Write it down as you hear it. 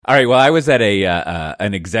All right. Well, I was at a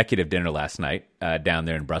an executive dinner last night down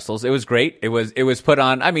there in Brussels. It was great. It was put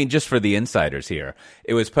on. I mean, just for the insiders here,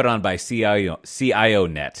 it was put on by CIO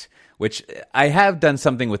Net, which I have done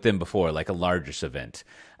something with them before, like a largest event,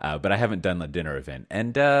 but I haven't done a dinner event.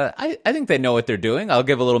 And I think they know what they're doing. I'll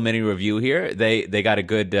give a little mini review here. They got a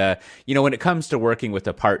good when it comes to working with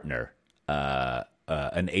a partner.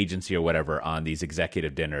 An agency or whatever on these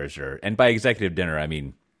executive dinners, and by executive dinner I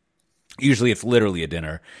mean usually it's literally a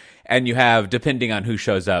dinner, and you have, depending on who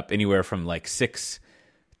shows up, anywhere from like 6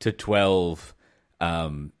 to 12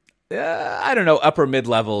 I don't know, upper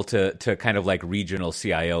mid-level to kind of like regional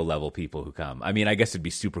CIO level people who come. I mean, I guess it'd be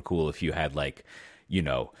super cool if you had like,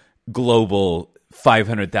 global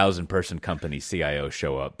 500,000 person company CIO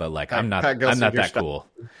show up, but like I'm not that cool.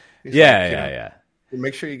 Yeah.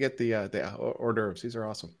 Make sure you get the hors d'oeuvres. These are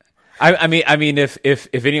awesome. I mean, if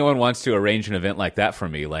anyone wants to arrange an event like that for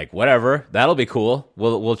me, like whatever, that'll be cool.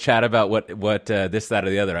 We'll chat about what this, that, or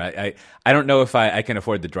the other. I don't know if I can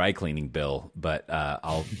afford the dry cleaning bill, but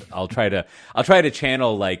I'll try to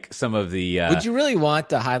channel like some of the. Would you really want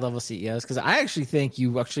the high level CEOs? Because I actually think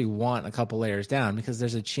you actually want a couple layers down, because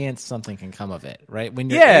there's a chance something can come of it, right? When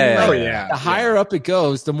you're the higher up it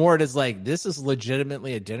goes, the more it is like this is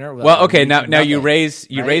legitimately a dinner. Well, okay, now you raise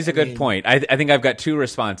a good point. I think I've got two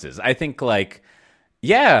responses. I think like,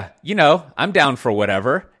 yeah, I'm down for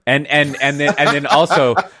whatever. And then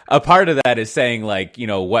also a part of that is saying like,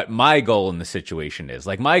 what my goal in the situation is.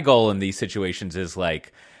 Like my goal in these situations is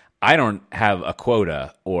like, I don't have a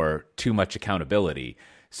quota or too much accountability.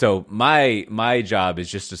 So my job is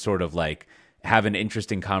just to sort of like have an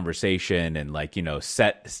interesting conversation and like,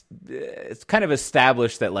 it's kind of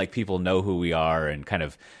establish that like people know who we are, and kind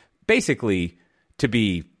of basically, to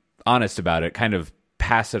be honest about it, kind of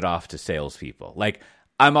pass it off to salespeople. Like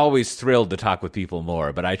I'm always thrilled to talk with people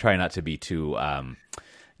more, but I try not to be too,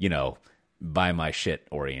 buy my shit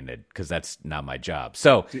oriented, because that's not my job.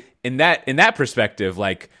 So in that perspective,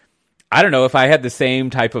 like, I don't know, if I had the same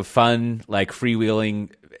type of fun, like freewheeling,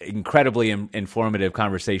 incredibly informative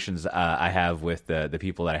conversations I have with the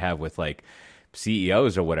people that I have with like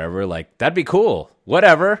CEOs or whatever, like that'd be cool.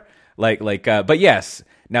 Whatever. But yes.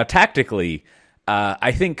 Now tactically,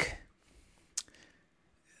 I think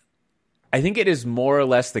it is more or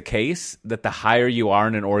less the case that the higher you are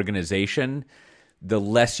in an organization, the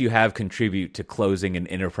less you have contribute to closing an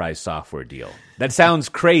enterprise software deal. That sounds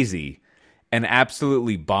crazy and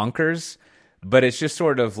absolutely bonkers, but it's just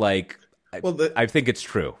sort of like, I think it's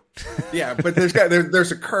true. Yeah, but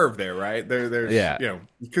there's a curve there, right? There's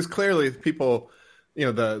because clearly people,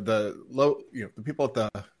 the low, the people at the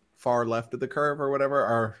far left of the curve or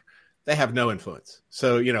whatever they have no influence.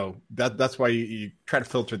 So, that's why you try to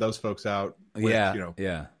filter those folks out.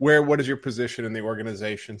 What is your position in the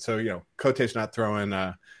organization? So, Cote's not throwing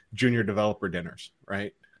junior developer dinners,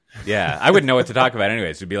 right? Yeah, I wouldn't know what to talk about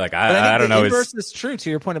anyways. It'd be like, I don't know. The inverse is true to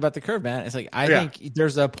your point about the curve, man. It's like, I think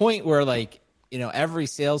there's a point where like, every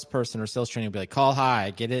salesperson or sales training will be like, call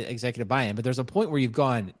high, get it executive buy-in. But there's a point where you've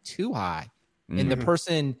gone too high and the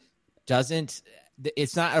person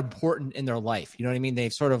it's not important in their life. You know what I mean?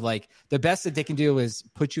 They've sort of like, the best that they can do is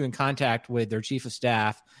put you in contact with their chief of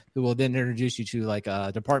staff, who will then introduce you to like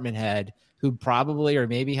a department head who probably or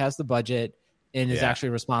maybe has the budget and is actually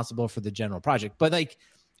responsible for the general project. But like,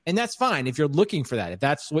 and that's fine if you're looking for that. If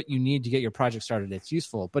that's what you need to get your project started, it's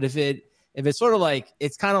useful. But if it's sort of like,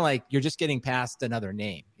 it's kind of like you're just getting past another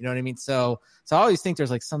name. You know what I mean? So I always think there's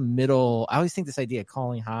like some middle. I always think this idea of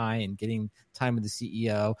calling high and getting time with the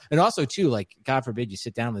CEO, and also too, like, God forbid you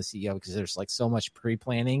sit down with the CEO, because there's like so much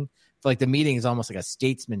pre-planning. Like the meeting is almost like a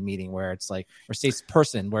statesman meeting where it's like, or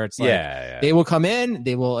statesperson, where it's like, they will come in,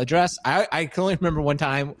 they will address. I can only remember one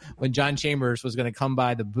time when John Chambers was going to come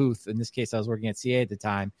by the booth. In this case, I was working at CA at the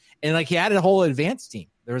time. And like, he had a whole advance team.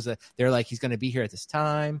 They're like, he's going to be here at this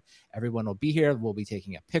time. Everyone will be here. We'll be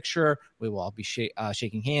taking a picture. We will all be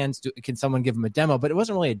shaking hands. Can someone give him a demo? But it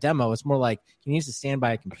wasn't really a demo. It's more like he needs to stand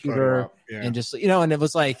by a computer and just, and it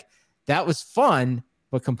was like, that was fun,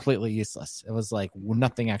 but completely useless. It was like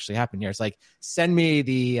nothing actually happened here. It's like, send me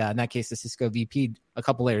in that case, the Cisco VP a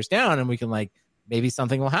couple layers down, and we can like, maybe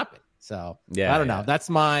something will happen. So I don't know. That's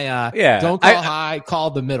my don't call high,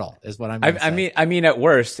 call the middle is what I'm saying. I mean, at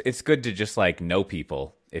worst, it's good to just like know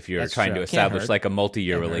people if you're trying to establish like a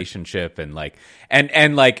multi-year relationship and like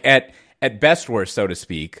and like at best worst, so to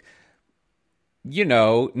speak.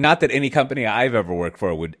 Not that any company I've ever worked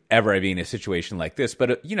for would ever be in a situation like this,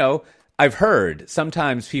 but I've heard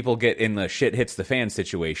sometimes people get in the shit hits the fan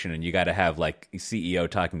situation, and you got to have like CEO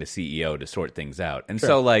talking to CEO to sort things out. And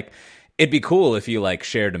so like, It'd be cool if you like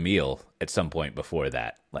shared a meal at some point before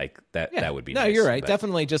that. Like that would be no, nice. You're right. But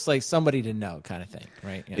Definitely just like somebody to know kind of thing,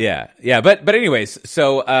 right? Yeah. But anyways,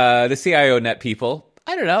 so the CIO Net people,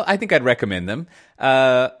 I don't know. I think I'd recommend them.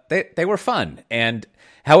 They were fun. And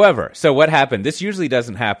however, so what happened? This usually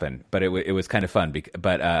doesn't happen, but it was kind of fun.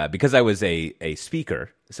 But because I was a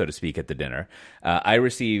speaker, so to speak, at the dinner, I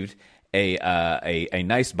received a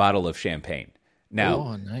nice bottle of champagne.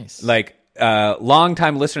 Now, nice. Like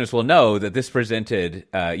longtime listeners will know that this presented,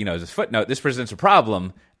 as a footnote, this presents a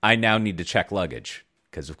problem. I now need to check luggage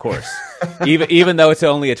because, of course, even though it's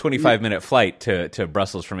only a 25-minute flight to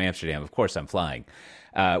Brussels from Amsterdam, of course I'm flying,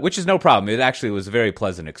 which is no problem. It actually was a very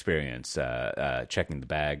pleasant experience checking the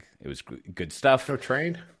bag. It was good stuff. No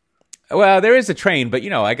train? Well, there is a train, but you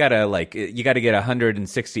gotta get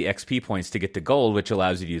 160 XP points to get to gold, which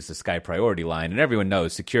allows you to use the Sky Priority line. And everyone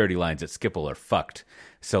knows security lines at Schiphol are fucked.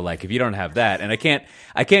 So like, if you don't have that, and I can't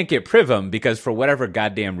get Privam because for whatever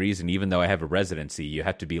goddamn reason, even though I have a residency, you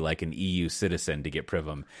have to be like an EU citizen to get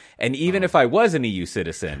Privam. And even if I was an EU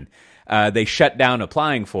citizen, they shut down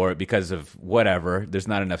applying for it because of whatever. There's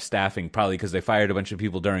not enough staffing, probably because they fired a bunch of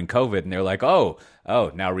people during COVID, and they're like, oh,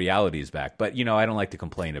 now reality's back. But I don't like to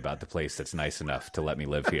complain about the place that's nice enough to let me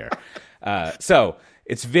live here. So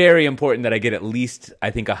it's very important that I get at least,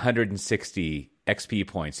 I think, 160 XP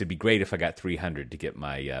points. It'd be great if I got 300 to get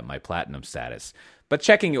my my platinum status. But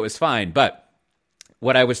checking it was fine. But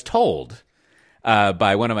what I was told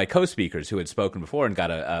by one of my co-speakers who had spoken before and got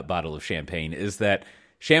a bottle of champagne is that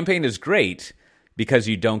champagne is great because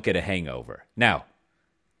you don't get a hangover. Now,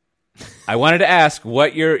 I wanted to ask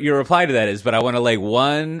what your reply to that is, but I want to lay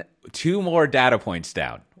two more data points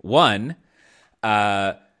down. One,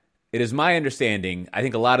 it is my understanding, I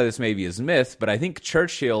think a lot of this maybe is myth, but I think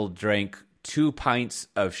Churchill drank 2 pints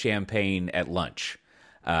of champagne at lunch,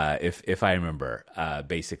 if I remember,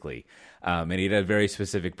 basically. And he had a very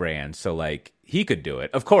specific brand, so like he could do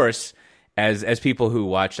it. Of course, as people who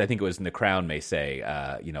watched, I think it was in The Crown may say,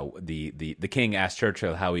 the king asked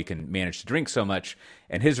Churchill how he can manage to drink so much,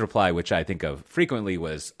 and his reply, which I think of frequently,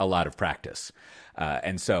 was a lot of practice.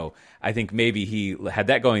 And so I think maybe he had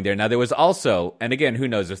that going there. Now, there was also, and again, who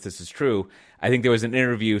knows if this is true, I think there was an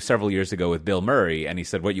interview several years ago with Bill Murray, and he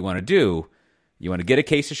said, what you want to do, you want to get a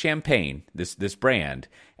case of champagne, this brand,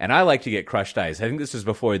 and I like to get crushed ice. I think this was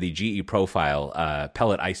before the GE Profile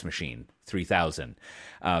pellet ice machine 3000.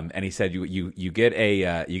 And he said you get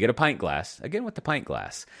a pint glass, again with the pint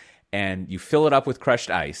glass, and you fill it up with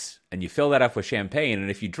crushed ice, and you fill that up with champagne,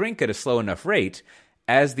 and if you drink at a slow enough rate,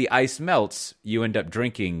 as the ice melts, you end up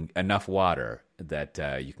drinking enough water that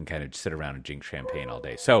you can kind of sit around and drink champagne all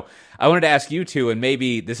day. So I wanted to ask you two, and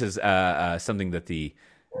maybe this is something that the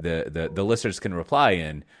listeners can reply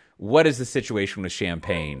in. What is the situation with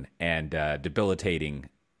champagne and debilitating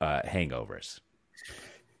hangovers?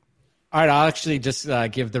 All right, I'll actually just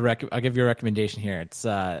give you a recommendation here. It's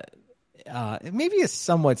maybe a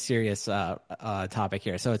somewhat serious topic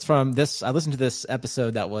here. So it's from this. I listened to this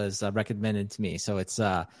episode that was recommended to me. So it's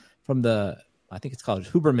from I think it's called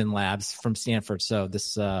Huberman Labs from Stanford. So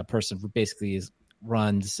this person basically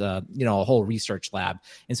runs a whole research lab,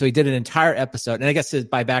 and so he did an entire episode. And I guess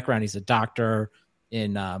by background, he's a doctor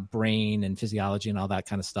in brain and physiology and all that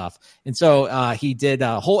kind of stuff. And so he did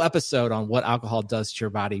a whole episode on what alcohol does to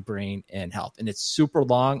your body, brain, and health. And it's super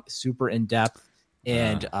long, super in depth.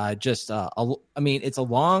 And it's a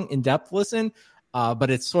long, in-depth listen, but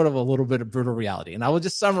it's sort of a little bit of brutal reality. And I will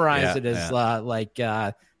just summarize it as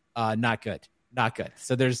not good.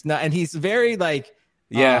 So there's not, and he's very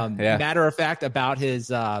matter of fact about his.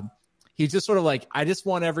 He's just sort of like, I just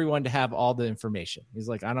want everyone to have all the information. He's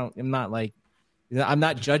like, I'm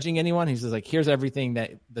not judging anyone. He's just like, here's everything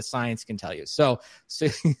that the science can tell you. So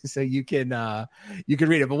you can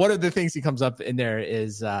read it. But one of the things he comes up in there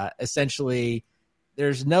is essentially,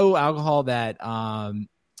 there's no alcohol that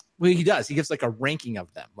he does. He gives like a ranking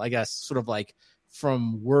of them, like a sort of like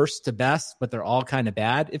from worst to best, but they're all kind of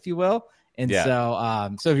bad, if you will. And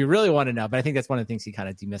so if you really want to know, but I think that's one of the things he kind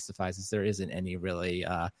of demystifies is there isn't any really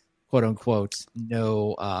quote unquote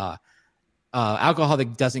no alcohol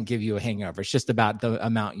that doesn't give you a hangover. It's just about the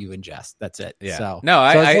amount you ingest. That's it. Yeah. So no,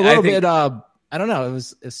 it's a little bit. I don't know. It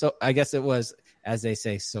was so. I guess it was, as they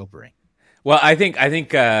say, sobering. Well, I think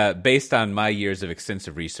based on my years of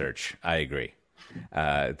extensive research, I agree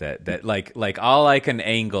that like all I can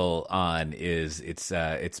angle on is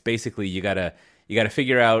it's basically you gotta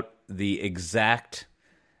figure out the exact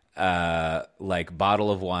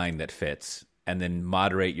bottle of wine that fits, and then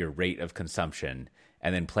moderate your rate of consumption,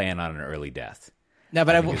 and then plan on an early death. No,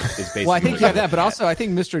 but I think you have that. But also, I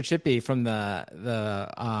think Mr. Chippy from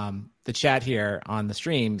the chat here on the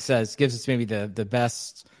stream gives us maybe the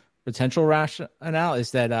best potential rationale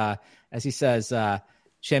is that as he says,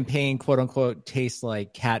 champagne quote unquote tastes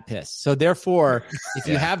like cat piss. So therefore, if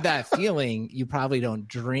you have that feeling, you probably don't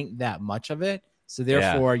drink that much of it. So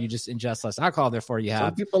therefore, you just ingest less alcohol. Therefore, you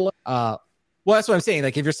have people. Well, that's what I'm saying.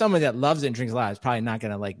 Like, if you're someone that loves it and drinks a lot, it's probably not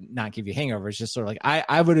going to like not give you hangovers. It's just sort of like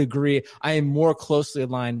I would agree. I am more closely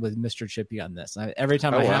aligned with Mr. Chippy on this. Every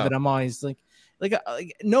time I have it, I'm always like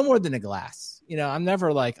no more than a glass. You know, I'm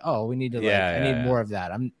never like, oh, we need to I need more of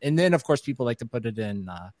that. And then of course people like to put it in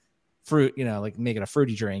fruit. You know, like make it a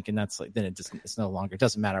fruity drink, and that's like then it's no longer. It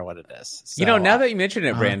doesn't matter what it is. So, you know, now that you mention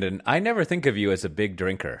it, Brandon, I never think of you as a big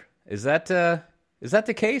drinker. Is that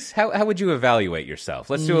the case? How would you evaluate yourself?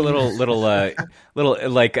 Let's do a little like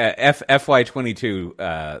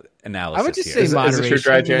FY22 analysis. I would just say moderation. Is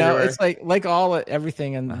you know, it's like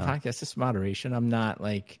everything in the podcast. Just moderation. I'm not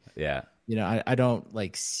like you know, I don't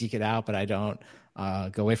like seek it out, but I don't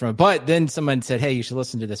go away from it. But then someone said, "Hey, you should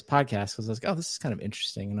listen to this podcast," because I was like, "Oh, this is kind of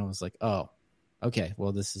interesting," and I was like, "Oh, okay.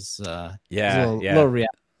 Well, this is a little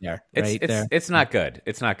reaction." There, it's not good.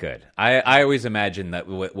 It's not good. I always imagine that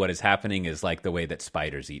what is happening is like the way that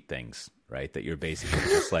spiders eat things, right? That you're basically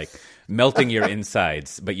just like melting your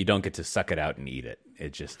insides, but you don't get to suck it out and eat it.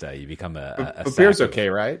 It just you become a but beer's okay,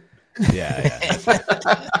 right? Yeah.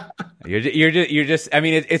 You're just. I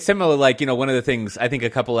mean, it's similar. Like, you know, one of the things I think a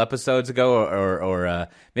couple episodes ago, or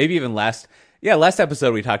maybe even last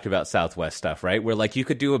episode, we talked about Southwest stuff, right? Where like you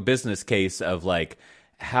could do a business case of like,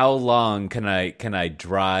 how long can I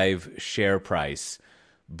drive share price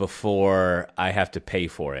before I have to pay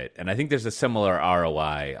for it? And I think there's a similar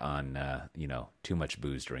ROI on you know, too much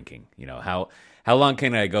booze drinking. You know, how long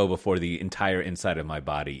can I go before the entire inside of my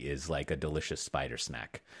body is like a delicious spider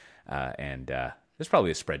snack? And there's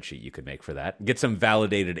probably a spreadsheet you could make for that. Get some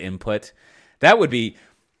validated input. That would be,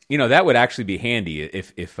 you know, that would actually be handy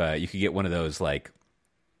if you could get one of those like,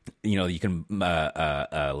 you know, you can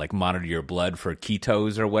like monitor your blood for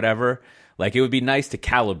ketos or whatever. Like, it would be nice to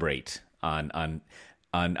calibrate on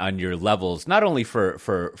your levels, not only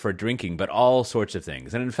for drinking, but all sorts of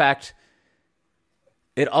things. And in fact,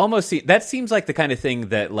 it almost that seems like the kind of thing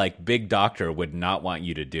that like Big Doctor would not want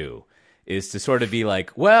you to do, is to sort of be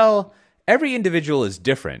like, well, every individual is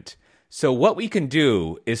different. So what we can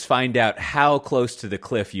do is find out how close to the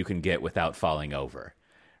cliff you can get without falling over.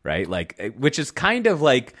 Right? Like, which is kind of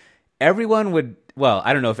like everyone would, well,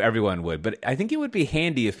 I don't know if everyone would, but I think it would be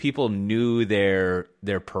handy if people knew their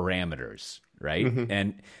parameters, right? Mm-hmm.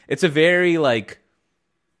 And it's a very like,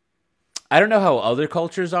 I don't know how other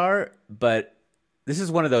cultures are, but this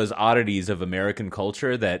is one of those oddities of American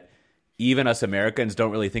culture that even us Americans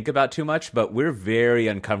don't really think about too much, but we're very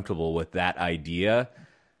uncomfortable with that idea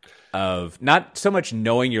of not so much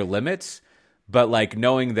knowing your limits, but like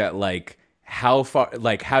knowing that like, how far,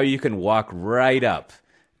 like how you can walk right up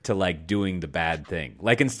to like doing the bad thing.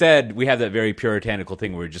 Like, instead we have that very puritanical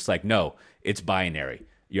thing where we're just like, no, it's binary.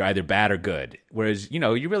 You're either bad or good. Whereas, you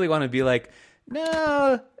know, you really want to be like,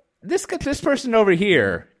 no, this person over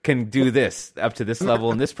here can do this up to this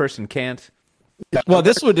level and this person can't. Well,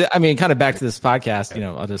 this would, I mean, kind of back to this podcast, you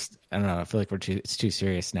know, I don't know, I feel like it's too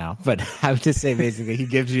serious now, but I would just say basically he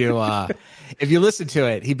gives you, if you listen to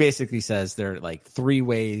it, he basically says there are like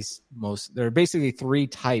there are basically three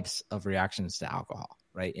types of reactions to alcohol,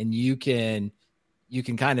 right? And you can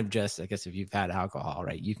kind of just, I guess if you've had alcohol,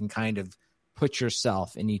 right, you can kind of put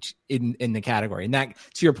yourself in the category. And that,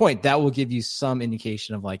 to your point, that will give you some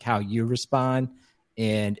indication of like how you respond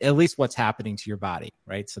and at least what's happening to your body,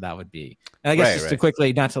 right? So that would be, and I guess to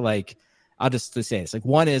quickly, not to like, I'll just to say it's like,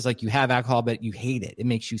 one is like you have alcohol, but you hate it. It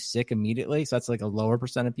makes you sick immediately. So that's like a lower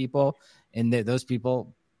percent of people. And those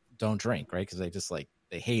people don't drink, right? Because they just like,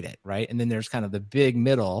 they hate it, right? And then there's kind of the big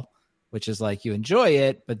middle, which is like you enjoy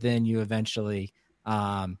it, but then you eventually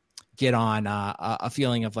get on a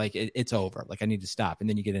feeling of like it's over, like I need to stop. And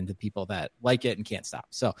then you get into people that like it and can't stop.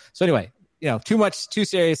 So anyway, you know, too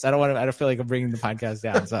serious. I don't feel like I'm bringing the podcast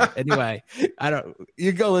down. So anyway,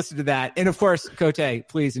 you go listen to that. And of course, Cote,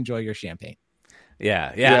 please enjoy your champagne.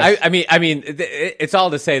 Yeah. Yes. I mean, it's all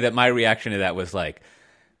to say that my reaction to that was like,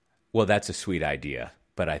 well, that's a sweet idea,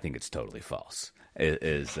 but I think it's totally false.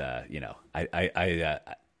 Anyways,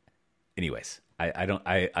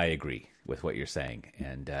 I agree with what you're saying.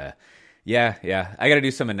 And, I got to do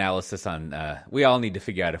some analysis on, we all need to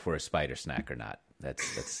figure out if we're a spider snack or not.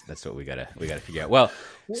 That's what we gotta figure out. Well,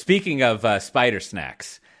 speaking of spider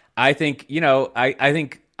snacks, I think, you know, I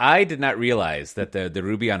think I did not realize that the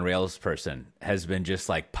Ruby on Rails person has been just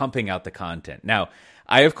like pumping out the content. Now,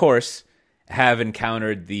 I of course have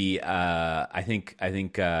encountered the I think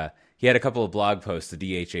he had a couple of blog posts, the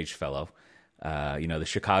DHH fellow, the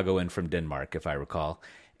Chicagoan from Denmark, if I recall.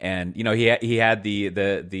 And he had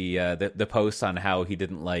the posts on how he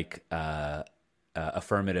didn't like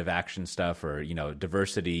affirmative action stuff, or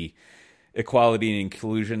diversity, equality, and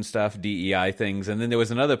inclusion stuff, DEI things. And then there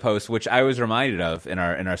was another post which I was reminded of in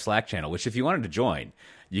our Slack channel, which if you wanted to join,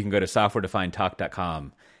 you can go to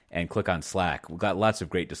softwaredefinedtalk.com and click on Slack. We've got lots of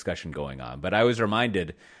great discussion going on. But I was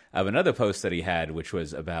reminded of another post that he had, which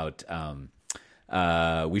was about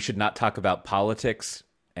we should not talk about politics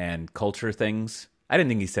and culture things. I didn't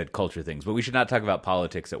think he said culture things, but we should not talk about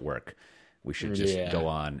politics at work. We should just go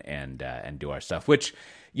on and do our stuff, which,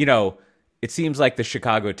 it seems like the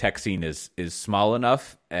Chicago tech scene is small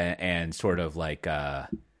enough and sort of like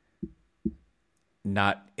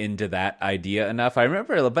not into that idea enough. I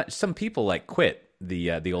remember some people like quit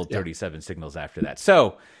the old 37 Signals after that.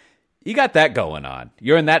 So you got that going on.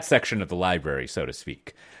 You're in that section of the library, so to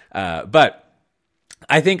speak. But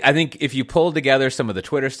I think if you pull together some of the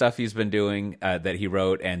Twitter stuff he's been doing that he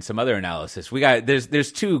wrote and some other analysis,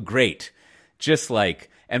 there's two great, just like,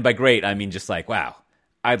 and by great I mean just like, wow,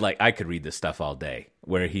 I could read this stuff all day.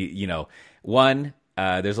 Where he, one,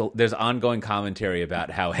 there's ongoing commentary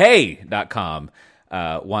about how Hey.com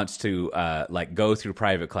wants to go through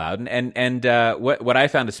private cloud, and what I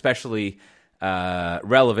found especially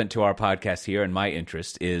relevant to our podcast here and my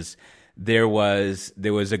interest is there was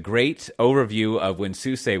a great overview of when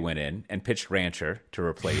SUSE went in and pitched Rancher to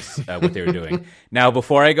replace what they were doing. Now,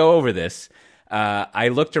 before I go over this, I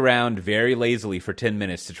looked around very lazily for 10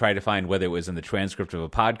 minutes to try to find whether it was in the transcript of a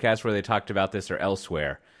podcast where they talked about this or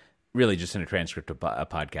elsewhere. Really just in a transcript of a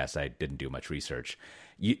podcast. I didn't do much research.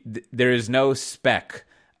 There is no spec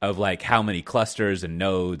of like how many clusters and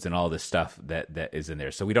nodes and all this stuff that is in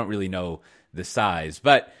there. So we don't really know the size.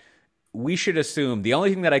 But we should assume the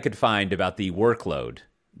only thing that I could find about the workload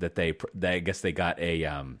that I guess they got a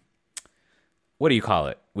what do you call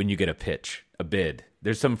it when you get a pitch, a bid?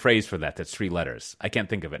 There's some phrase for that that's 3 letters. I can't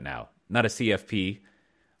think of it now. Not a CFP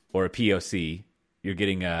or a POC. You're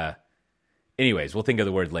getting a... Anyways, we'll think of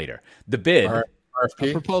the word later. The bid...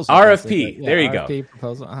 RFP? Proposal. RFP. There you RFP go.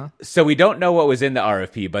 Proposal. Uh-huh. So we don't know what was in the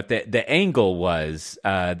RFP, but the angle was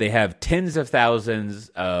they have tens of thousands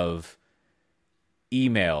of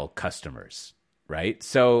email customers, right?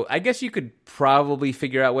 So I guess you could probably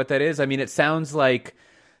figure out what that is. I mean, it sounds like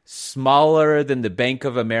smaller than the Bank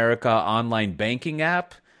of America online banking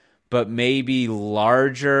app, but maybe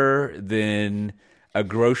larger than a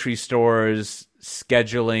grocery store's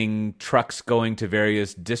scheduling trucks going to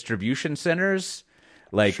various distribution centers,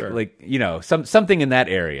 something in that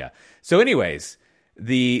area. So anyways,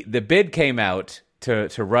 the bid came out to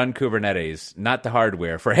run Kubernetes, not the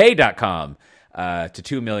hardware, for Hey.com to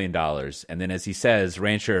 $2 million. And then, as he says,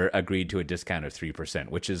 Rancher agreed to a discount of 3%,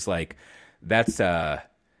 which is like, that's fun.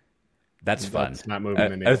 That's not moving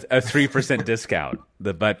the needle. A 3% discount.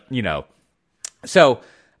 So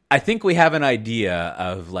I think we have an idea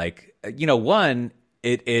of like, one,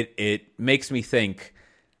 it makes me think,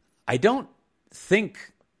 I don't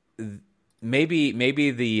think maybe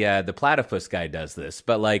the platypus guy does this,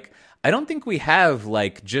 but like, I don't think we have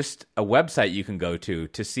like just a website you can go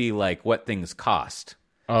to see like what things cost.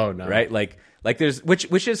 Oh no. Right? Like there's,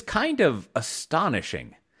 which is kind of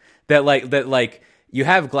astonishing that you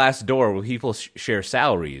have Glassdoor where people share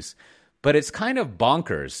salaries, but it's kind of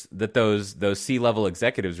bonkers that those C-level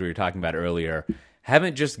executives we were talking about earlier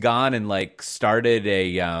haven't just gone and like started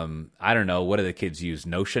a I don't know, what do the kids use,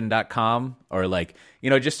 Notion.com, or like,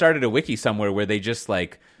 just started a wiki somewhere where they just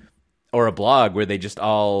like, or a blog where they just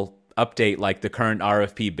all update like the current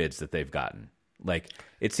RFP bids that they've gotten. Like,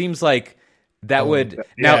 it seems like that would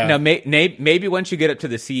maybe once you get up to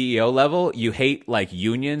the CEO level, you hate like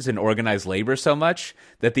unions and organized labor so much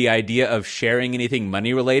that the idea of sharing anything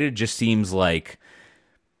money related just seems like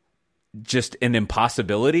just an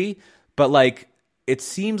impossibility. But like, it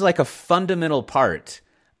seems like a fundamental part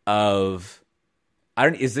of,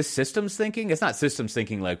 is this systems thinking? It's not systems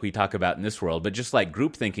thinking like we talk about in this world, but just like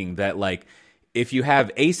group thinking that like, if you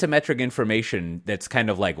have asymmetric information that's kind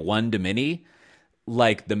of like one to many,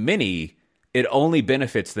 like the many, it only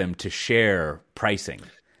benefits them to share pricing.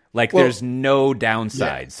 Like there's no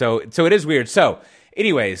downside. Yeah. So it is weird. So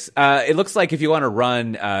anyways, it looks like if you want to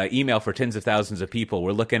run email for tens of thousands of people,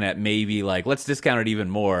 we're looking at maybe like, let's discount it even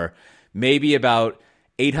more, maybe about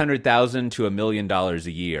 $800,000 to $1 million a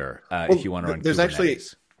year if you want to run There's Kubernetes. Actually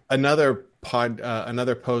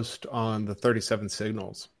another post on the 37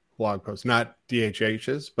 Signals blog post, not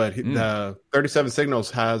DHH's, but the 37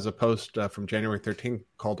 Signals has a post from January 13th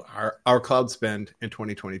called Our Cloud Spend in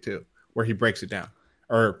 2022, where he breaks it down.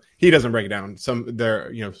 Or he doesn't break it down.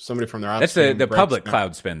 Somebody from their ops. That's the public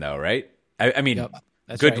cloud spin, though, right? I mean, yep,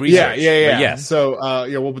 good right. research. Yeah. Yes. So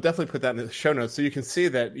we'll definitely put that in the show notes so you can see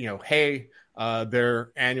that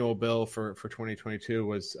their annual bill for 2022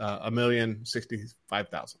 was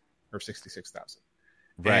 $1,065,000 or 66,000.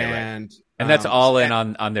 Right. And that's all in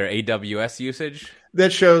on their AWS usage.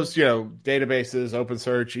 That shows databases,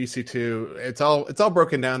 OpenSearch, EC2. It's all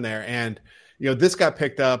broken down there, and this got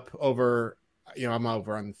picked up over. I'm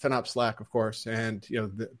over on FinOps Slack, of course, and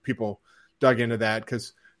the people dug into that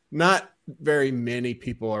because not very many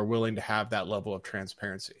people are willing to have that level of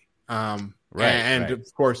transparency. Right.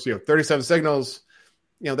 Of course, 37 Signals,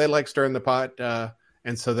 they like stirring the pot,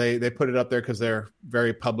 and so they put it up there because they're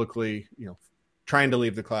very publicly, trying to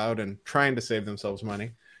leave the cloud and trying to save themselves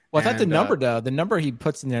money. Well, I thought the number, though, the number he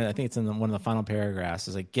puts in there, I think it's in one of the final paragraphs,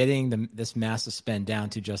 is like getting this massive spend down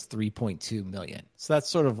to just 3.2 million. So that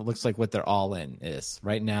sort of looks like what their all in is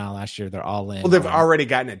right now. Last year, they're all in. Well, they've already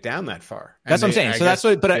gotten it down that far. That's what I'm saying.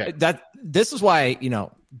 This is why,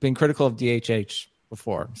 been critical of DHH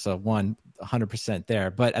before. So 100%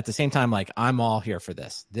 there, but at the same time, like I'm all here for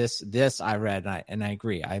this I read and I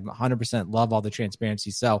agree. I 100% love all the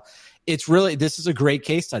transparency. So it's really, this is a great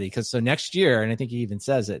case study because so next year, and I think he even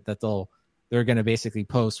says it, that they're going to basically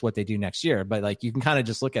post what they do next year, but like you can kind of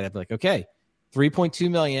just look at it like, okay, 3.2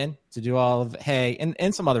 million to do all of Hey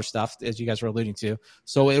and some other stuff as you guys were alluding to.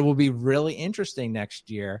 So it will be really interesting next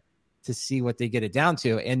year to see what they get it down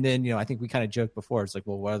to. And then, I think we kind of joked before. It's like,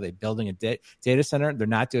 well, what are they building a data center? They're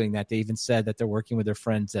not doing that. They even said that they're working with their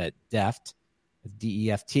friends at DEFT,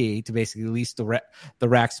 DEFT, to basically lease the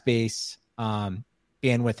rack space,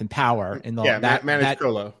 bandwidth and power. And managed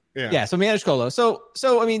colo. Yeah. So managed colo. So,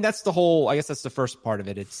 I mean, that's the whole, I guess that's the first part of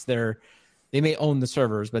it. It's they may own the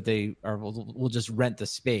servers, but will just rent the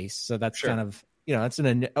space. So that's kind of, it's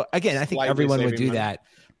again, I think everyone would do money. That.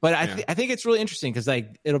 But I think it's really interesting because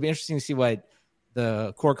like it'll be interesting to see what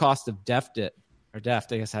the core cost of DEFT, I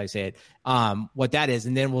guess how you say it, what that is,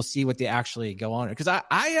 and then we'll see what they actually go on. Because I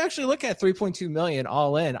actually look at 3.2 million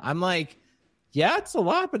all in. I'm like, yeah, it's a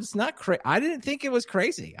lot, but it's not crazy. I didn't think it was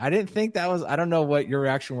crazy. I didn't think that was. I don't know what your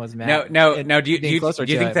reaction was, Matt. Now, do you think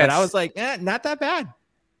that? But I was like, not that bad.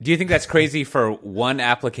 Do you think that's crazy for one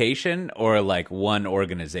application or like one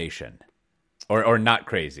organization, or not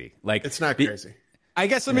crazy? Like it's not crazy. I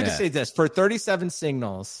guess let me just say this. For 37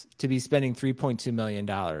 Signals to be spending $3.2 million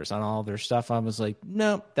on all their stuff, I was like,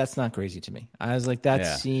 no, that's not crazy to me. I was like,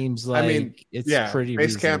 that seems like it's pretty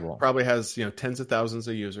reasonable. Basecamp probably has, tens of thousands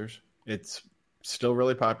of users. It's still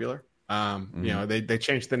really popular. They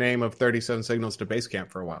changed the name of 37 Signals to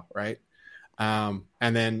Basecamp for a while, right? And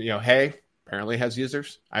then, Hey apparently has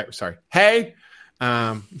users. Hey.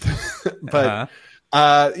 But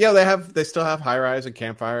they still have Highrise and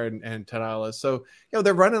Campfire and Tedala. So,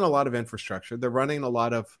 they're running a lot of infrastructure. They're running a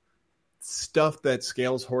lot of stuff that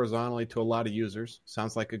scales horizontally to a lot of users.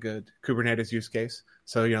 Sounds like a good Kubernetes use case.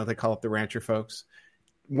 So, they call up the Rancher folks.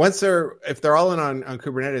 If they're all in on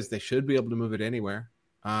Kubernetes, they should be able to move it anywhere,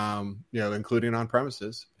 including on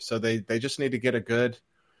premises. So they just need to get a good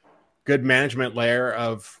management layer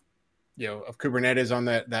of Kubernetes on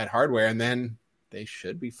that hardware, and then they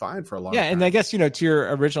should be fine for a long time. Yeah, and I guess, to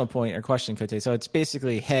your original point or question, Cote, so it's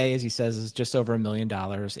basically, Hey, as he says, is just over $1 million,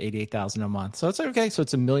 $88,000 a month. So it's okay. So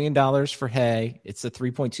it's $1 million for Hey. It's a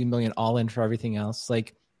 3.2 million all in for everything else.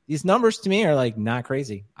 Like these numbers to me are like not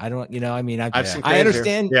crazy. I don't, I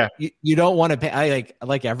understand you don't want to pay. I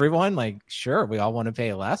like everyone, like, sure, we all want to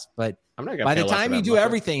pay less, but I'm not gonna by the time you do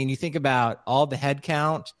everything and you think about all the head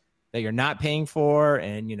count that you're not paying for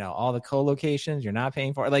and, all the co-locations you're not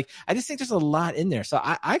paying for. Like, I just think there's a lot in there. So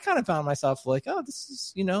I kind of found myself like, oh, this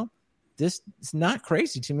is, this is not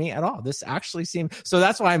crazy to me at all. This actually seemed, so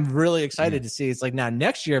that's why I'm really excited to see. It's like now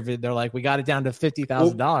next year, if they're like, we got it down to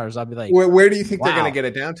 $50,000, I'll be like, where do you think they're going to get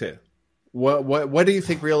it down to? What do you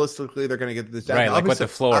think realistically they're going to get this down to? Right, like what the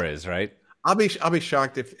floor is, right? I'll be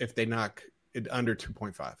shocked if they knock it under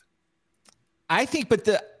 2.5.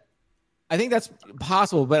 I think that's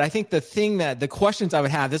possible, but I think the questions I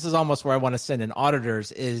would have, this is almost where I want to send in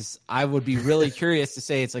auditors, is I would be really curious to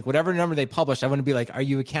say, it's like whatever number they publish, I want to be like, are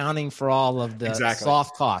you accounting for all of the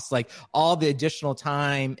soft costs, like all the additional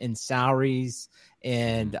time and salaries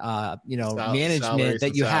and, management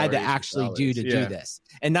that you had to actually do this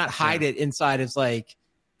and not hide it inside of like,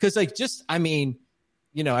 cause like,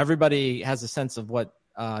 everybody has a sense of what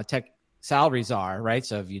tech salaries are, right?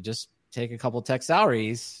 So if you just take a couple tech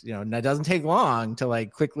salaries, that doesn't take long to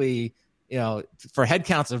like quickly, for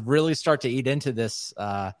headcounts to really start to eat into this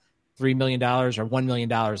 3 $3 million or $1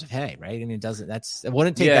 million of hay, right? I mean, it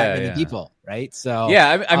wouldn't take that many people, right? So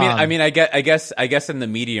I guess in the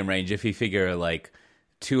medium range, if you figure like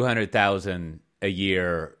 200,000 a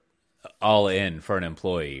year all in for an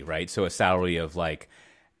employee, right? So a salary of like,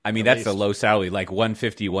 I mean, that's a low salary, like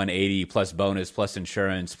 150, 180 plus bonus, plus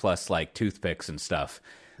insurance, plus like toothpicks and stuff.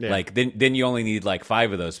 Yeah. Like then you only need like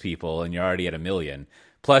 5 of those people and you're already at $1 million.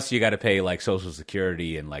 Plus you got to pay like Social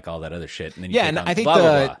Security and like all that other shit. And then and I think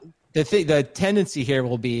the tendency here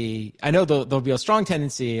will be, I know there'll be a strong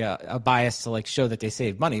tendency, a bias to like show that they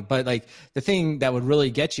save money, but like the thing that would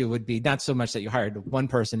really get you would be not so much that you hired one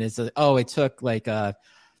person, is that, it took like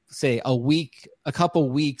say a week, a couple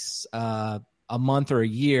weeks, a month or a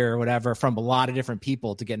year or whatever from a lot of different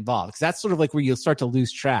people to get involved. Because that's sort of like where you'll start to lose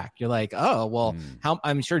track. You're like,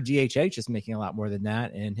 I'm sure DHH is making a lot more than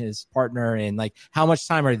that, and his partner, and like, how much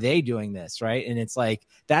time are they doing this, right? And it's like,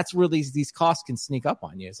 that's where these costs can sneak up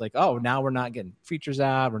on you. It's like, now we're not getting features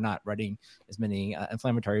out, we're not writing as many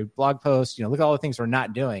inflammatory blog posts. Look at all the things we're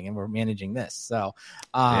not doing, and we're managing this. So,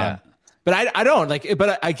 But I don't like,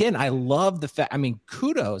 but again, I love the fact, I mean,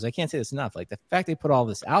 kudos. I can't say this enough. Like the fact they put all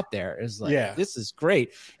this out there is like, this is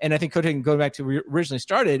great. And I think going back to where we originally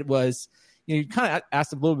started was, you kind of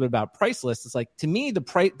asked a little bit about price lists. It's like, to me,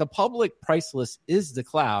 the public price list is the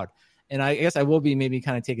cloud. And I guess I will be maybe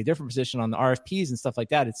kind of take a different position on the RFPs and stuff like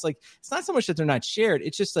that. It's like, it's not so much that they're not shared.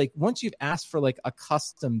 It's just like, once you've asked for like a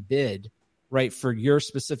custom bid, right, for your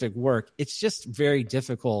specific work, it's just very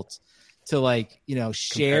difficult to like,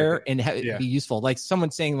 share and be useful. Like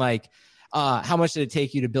someone saying like, how much did it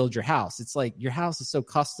take you to build your house? It's like, your house is so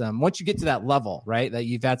custom. Once you get to that level, right, that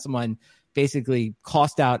you've had someone basically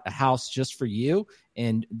cost out a house just for you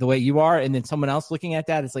and the way you are, and then someone else looking at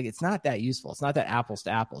that, it's like, it's not that useful. It's not that apples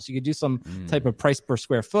to apples. You could do some type of price per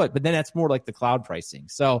square foot, but then that's more like the cloud pricing.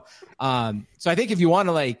 So, so I think if you want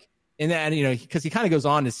to like, and then, because he kind of goes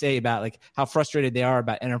on to say about like how frustrated they are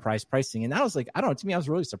about enterprise pricing. And that was like, I don't know, to me, I was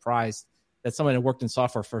really surprised that someone had worked in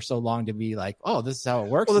software for so long to be like, oh, this is how it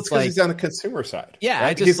works. Well, that's because he's on the consumer side. Yeah, right?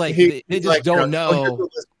 I just they just like, don't know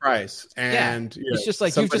price. And it's just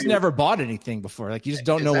like, you've just never bought anything before. Like, you just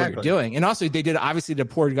don't know what you're doing. And also, they did a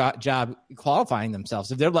poor job qualifying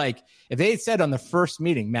themselves. If they're like, if they had said on the first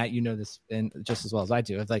meeting, Matt, you know this and just as well as I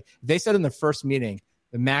do, if they said in the first meeting,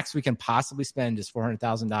 the max we can possibly spend is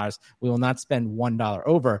 $400,000. We will not spend $1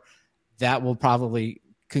 over. That will probably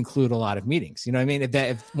conclude a lot of meetings. You know what I mean?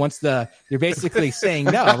 If once you're basically saying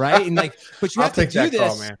no, right? And like, but you have to do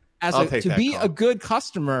this to be a good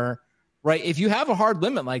customer, right? If you have a hard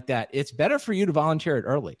limit like that, it's better for you to volunteer it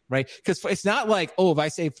early, right? Because it's not like, if I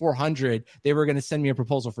say 400, they were going to send me a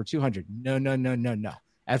proposal for 200. No.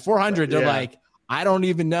 At 400, they're like, I don't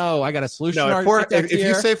even know. I got a solution. If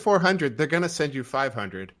you say 400, they're going to send you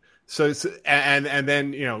 500. So and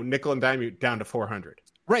then nickel and dime you down to 400.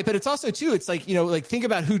 Right, but it's also too, it's like, like think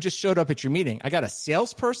about who just showed up at your meeting. I got a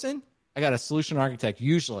salesperson, I got a solution architect,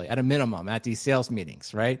 usually at a minimum at these sales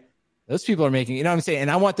meetings, right? Those people are making, what I'm saying?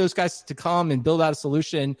 And I want those guys to come and build out a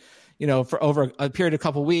solution, for over a period of a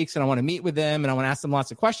couple of weeks, and I want to meet with them and I want to ask them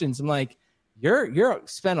lots of questions. I'm like, you're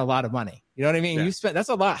spent a lot of money. You know what I mean? Yeah. That's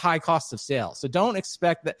a lot high cost of sales. So don't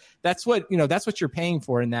expect that. That's what you're paying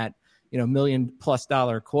for in that, $1 million+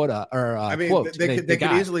 quota or quote. They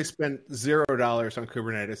could easily spend $0 on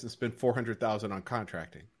Kubernetes and spend $400,000 on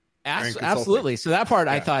contracting. Absolutely. So that part,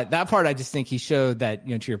 I just think he showed that,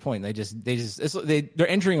 to your point, they're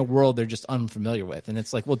entering a world they're just unfamiliar with. And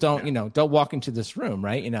it's like, well, don't walk into this room.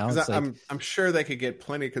 Right. It's I'm sure they could get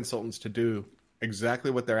plenty of consultants to do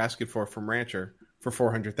exactly what they're asking for from Rancher for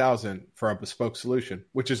 $400,000 for a bespoke solution,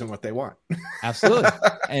 which isn't what they want. Absolutely.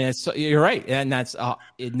 And you're right. And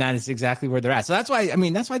that is exactly where they're at. So that's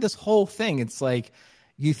why this whole thing, it's like,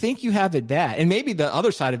 you think you have it bad. And maybe the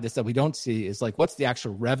other side of this that we don't see is like, what's the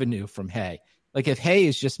actual revenue from Hay? Like if Hay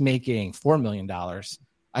is just making $4 million,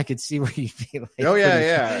 I could see where you'd be like,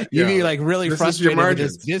 you'd be like really frustrated with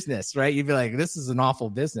this business, right? You'd be like, this is an awful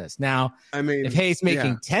business. Now, if Hay's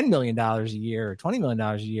making $10 million a year or $20 million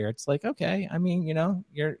a year, it's like, okay,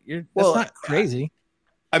 you're that's not crazy.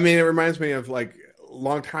 It reminds me of like a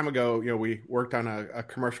long time ago, we worked on a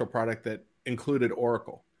commercial product that included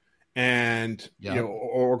Oracle and,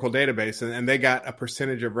 Oracle database, and they got a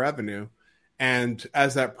percentage of revenue. And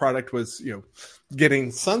as that product was, getting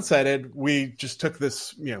sunsetted, we just took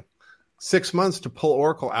this, 6 months to pull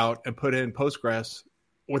Oracle out and put in Postgres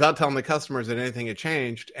without telling the customers that anything had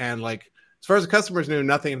changed. And like, as far as the customers knew,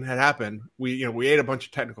 nothing had happened. We ate a bunch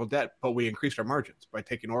of technical debt, but we increased our margins by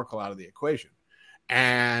taking Oracle out of the equation.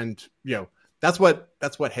 And, that's what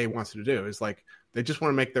Hay wants to do, is like, they just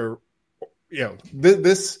want to make their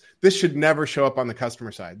this should never show up on the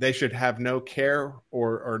customer side. They should have no care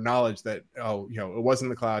or knowledge that, it wasn't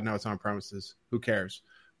the cloud, now it's on premises. Who cares?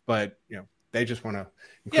 But, they just want to.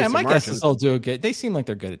 Yeah, my guess is they'll do it good. They seem like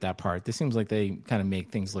they're good at that part. It seems like they kind of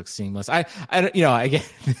make things look seamless. I get,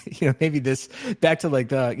 maybe this back to like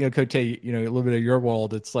the, Cote, a little bit of your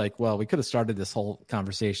world. It's like, well, we could have started this whole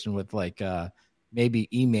conversation with like, maybe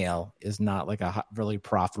email is not like a really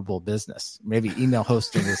profitable business. Maybe email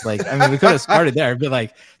hosting is like, we could have started there, but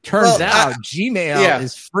like, turns out Gmail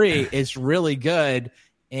is free. It's really good.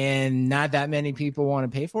 And not that many people want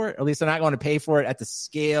to pay for it. Or at least they're not going to pay for it at the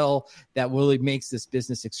scale that really makes this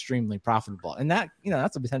business extremely profitable. And that,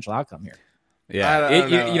 that's a potential outcome here. Yeah.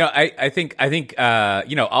 I think,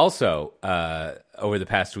 also over the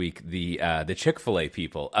past week, the Chick-fil-A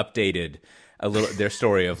people updated a little their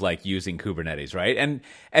story of like using Kubernetes, right? And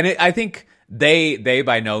I think they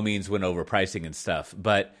by no means went over pricing and stuff,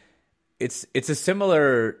 but it's a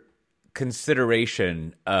similar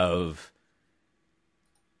consideration of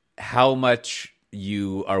how much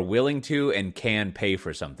you are willing to and can pay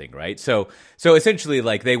for something, right? So essentially,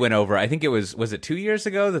 like they went over. I think it was it 2 years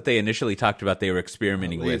ago that they initially talked about they were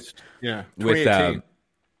experimenting with 2018.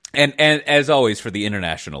 And as always for the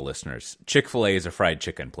international listeners, Chick-fil-A is a fried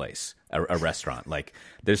chicken place, a restaurant. Like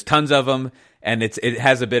there's tons of them, and it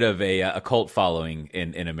has a bit of a cult following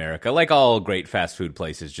in America, like all great fast food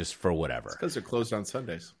places, just for whatever. It's because they're closed on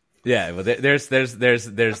Sundays. Yeah, well, there's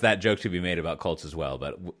that joke to be made about cults as well,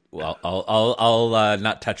 but I'll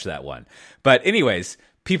not touch that one. But anyways,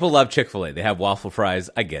 people love Chick-fil-A. They have waffle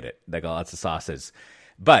fries. I get it. They got lots of sauces,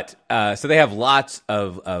 but so they have lots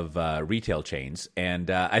of retail chains,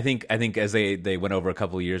 and I think as they went over a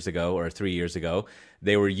couple of years ago or 3 years ago,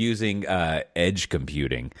 they were using edge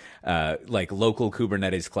computing, like local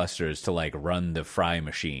Kubernetes clusters to like run the fry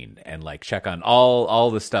machine and like check on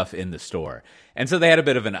all the stuff in the store. And so they had a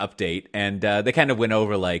bit of an update, and they kind of went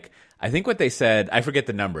over like, I think what they said, I forget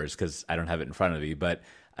the numbers because I don't have it in front of me, but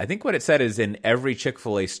I think what it said is in every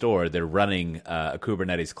Chick-fil-A store, they're running a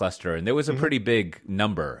Kubernetes cluster, and there was a pretty big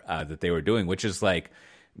number that they were doing, which is like,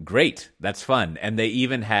 great, that's fun. And they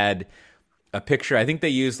even had a picture, I think they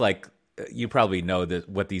used like, you probably know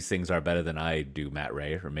what these things are better than I do, Matt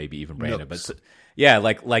Ray, or maybe even Brandon, but yeah,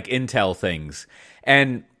 like Intel things.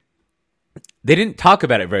 And they didn't talk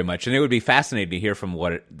about it very much, and it would be fascinating to hear from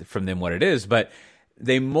them what it is, but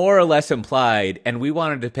they more or less implied, and we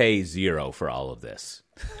wanted to pay zero for all of this.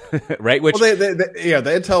 Right? Which, well, the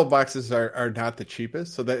Intel boxes are not the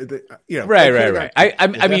cheapest, so right.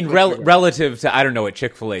 I mean, relative to, I don't know what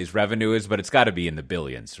Chick-fil-A's revenue is, but it's got to be in the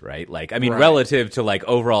billions, right? Like, I mean, relative to like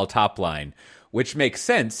overall top line, which makes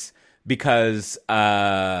sense because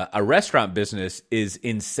a restaurant business is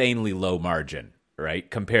insanely low margin, right?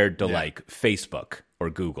 Compared to like Facebook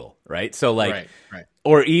or Google, right? So like,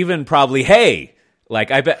 or even probably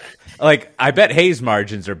Like I bet Hay's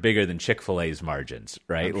margins are bigger than Chick-fil-A's margins,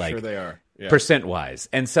 right? I'm like sure they are, percent wise.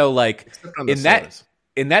 And so like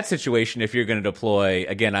in that situation, if you're going to deploy,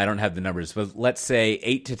 again, I don't have the numbers, but let's say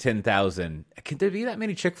 8,000 to 10,000. Can there be that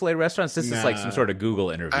many Chick-fil-A restaurants? This is like some sort of Google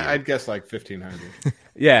interview. I'd guess like 1,500.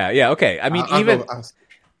 Yeah. Okay. I mean,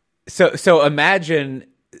 so imagine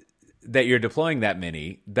that you're deploying that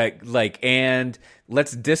many and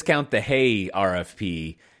let's discount the Hay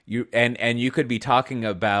RFP. You could be talking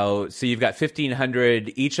about, so you've got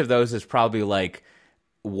 1,500. Each of those is probably like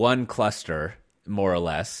one cluster, more or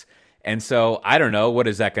less. And so I don't know, what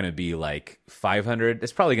is that going to be, like 500?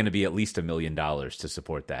 It's probably going to be at least $1 million to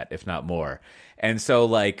support that, if not more. And so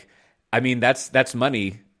like, I mean, that's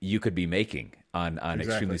money you could be making on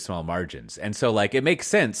extremely small margins. And so like, it makes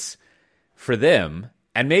sense for them.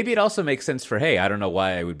 And maybe it also makes sense for, hey, I don't know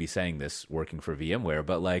why I would be saying this working for VMware,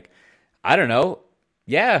 but like, I don't know.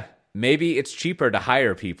 Yeah, maybe it's cheaper to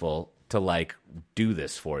hire people to like do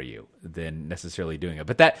this for you than necessarily doing it.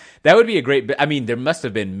 But that would be a great, I mean, there must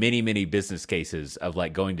have been many, many business cases of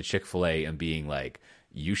like going to Chick-fil-A and being like,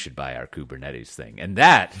 you should buy our Kubernetes thing. And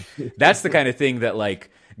that's the kind of thing that like,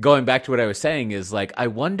 going back to what I was saying is like, I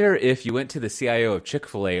wonder if you went to the CIO of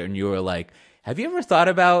Chick-fil-A and you were like, have you ever thought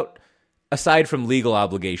about, aside from legal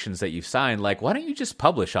obligations that you've signed, like, why don't you just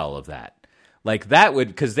publish all of that? Like that would,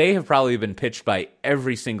 because they have probably been pitched by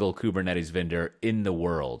every single Kubernetes vendor in the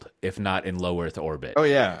world, if not in low Earth orbit. Oh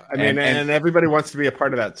yeah, I mean, and everybody wants to be a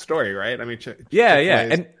part of that story, right? I mean,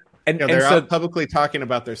 yeah, and they're out publicly talking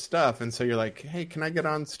about their stuff, and so you're like, hey, can I get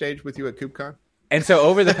on stage with you at KubeCon? And so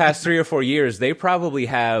over the past 3 or 4 years, they probably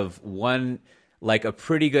have like a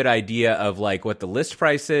pretty good idea of like what the list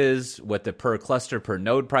price is, what the per cluster per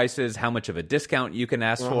node price is, how much of a discount you can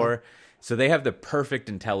ask for. So they have the perfect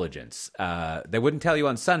intelligence. They wouldn't tell you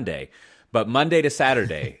on Sunday, But Monday to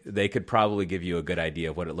Saturday, they could probably give you a good idea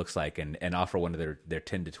of what it looks like and offer one of their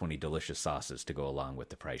 10 to 20 delicious sauces to go along with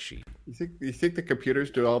the price sheet. You think the computers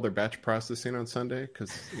do all their batch processing on Sunday?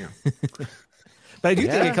 Because, But I do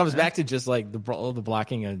think it comes back to just like the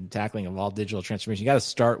blocking and tackling of all digital transformation. You got to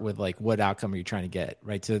start with like, what outcome are you trying to get,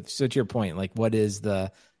 right? So to your point, like what is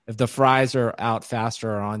if the fries are out faster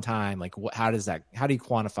or on time, like how do you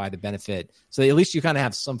quantify the benefit? So at least you kind of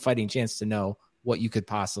have some fighting chance to know what you could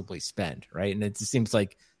possibly spend, right? And it just seems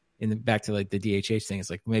like back to like the DHH thing, it's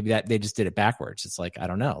like maybe that they just did it backwards. It's like, I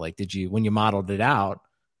don't know, like when you modeled it out,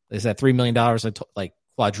 is that $3 million like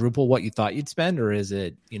quadruple what you thought you'd spend, or is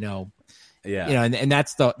it, and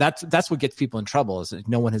that's what gets people in trouble, is that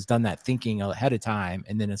no one has done that thinking ahead of time,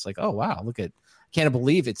 and then it's like, oh wow, can't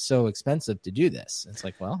believe it's so expensive to do this. It's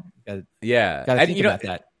like, well, gotta think about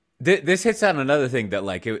that. This hits on another thing that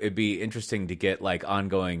like it'd be interesting to get like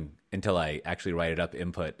ongoing until I actually write it up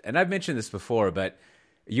input. And I've mentioned this before, but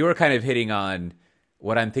you were kind of hitting on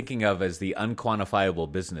what I'm thinking of as the unquantifiable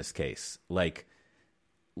business case. Like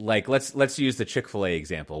let's use the Chick-fil-A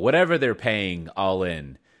example. Whatever they're paying all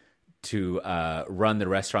in to run the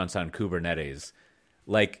restaurants on Kubernetes,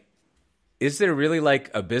 like, is there really like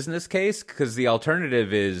a business case? Because the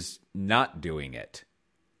alternative is not doing it.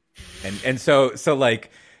 And so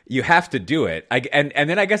like, you have to do it. And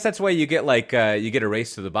then I guess that's why you get like you get a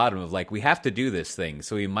race to the bottom of like, we have to do this thing,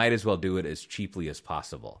 so we might as well do it as cheaply as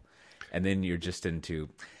possible. And then you're just into,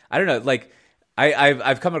 I don't know, like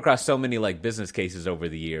I've come across so many like business cases over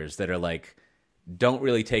the years that are like, don't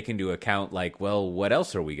really take into account like, well, what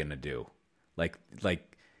else are we going to do? Like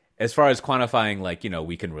as far as quantifying, like,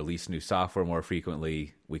 we can release new software more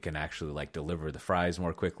frequently. We can actually like deliver the fries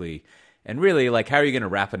more quickly. And really, like, how are you going to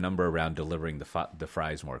wrap a number around delivering the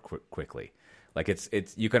fries more quickly? Like, it's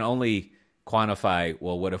you can only quantify,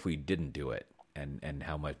 well, what if we didn't do it, and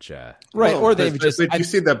how much? Right, or they just. But you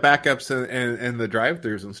see the backups and the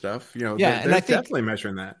drive-throughs and stuff. They're definitely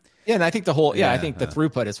measuring that. Yeah, and I think the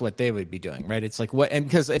throughput is what they would be doing, right? It's like what, and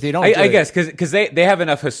because if they don't, I guess because they have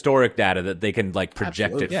enough historic data that they can like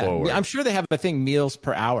project it forward. I'm sure they have a thing, meals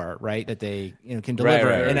per hour, right? That they can deliver,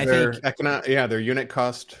 right. And I think their unit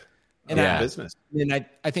cost. Business. And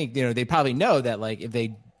I think they probably know that like if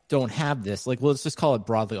they don't have this, like, let's just call it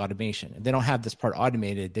broadly automation. If they don't have this part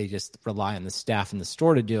automated, they just rely on the staff in the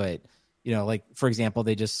store to do it. Like for example,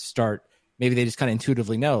 they just kind of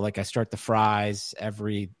intuitively know, like I start the fries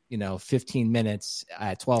every 15 minutes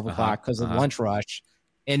at 12 o'clock because of lunch rush,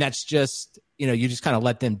 and that's just you just kind of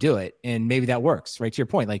let them do it, and maybe that works, right? To your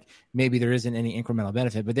point, like maybe there isn't any incremental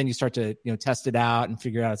benefit, but then you start to test it out and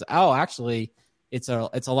figure out, actually. It's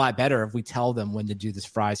a lot better if we tell them when to do this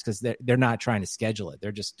fries, because they're not trying to schedule it.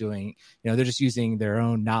 They're just doing, they're just using their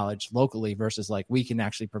own knowledge locally versus like we can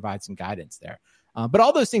actually provide some guidance there. But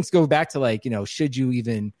all those things go back to like, should you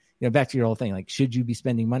even, back to your whole thing, like, should you be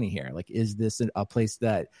spending money here? Like, is this a place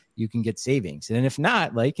that you can get savings? And if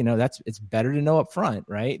not, like, it's better to know up front,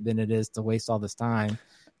 right, than it is to waste all this time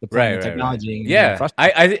deploying technology. Right. Yeah.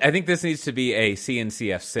 I think this needs to be a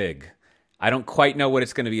CNCF SIG. I don't quite know what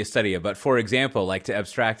it's going to be a study of, but for example, like to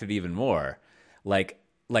abstract it even more, like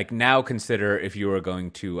now consider if you were going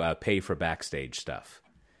to pay for backstage stuff,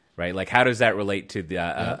 right? Like how does that relate to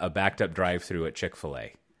a backed up drive-through at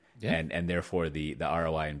Chick-fil-A, and therefore the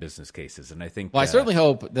ROI in business cases? And I think, I certainly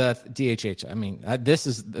hope the DHH. I mean, this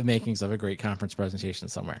is the makings of a great conference presentation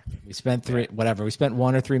somewhere. We spent we spent $1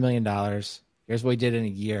 or $3 million. Here's what we did in a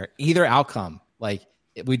year. Either outcome, like.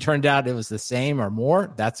 We turned out it was the same or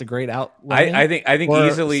more. That's a great outline. I think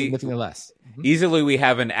easily significantly less. Easily, we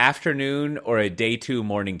have an afternoon or a day 2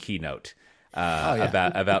 morning keynote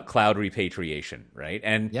about cloud repatriation, right?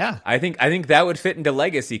 And I think that would fit into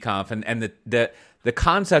Legacy Conf, and the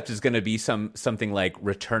concept is going to be something like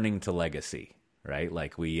returning to legacy, right?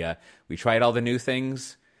 Like we tried all the new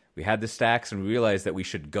things, we had the stacks, and we realized that we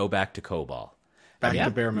should go back to COBOL, back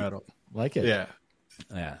to bare metal, like it,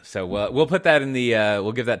 Yeah, so we'll put that in the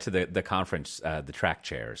we'll give that to the conference, the track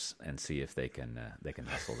chairs, and see if they can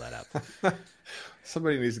hustle that up.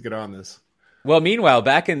 Somebody needs to get on this. Well, meanwhile,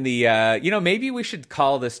 back in the maybe we should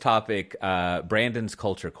call this topic Brandon's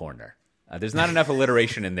Culture Corner. There's not enough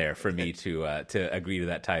alliteration in there for me to agree to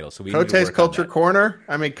that title. So we Cote's Culture Corner.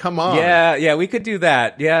 I mean, come on. Yeah, we could do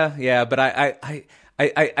that. Yeah, but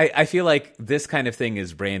I feel like this kind of thing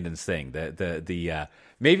is Brandon's thing. The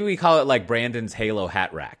maybe we call it like Brandon's Halo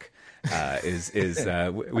hat rack.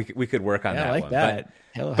 We could work on that. I like one. that.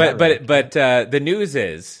 But the news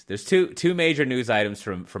is there's two major news items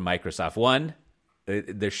from Microsoft. One,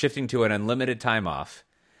 they're shifting to an unlimited time off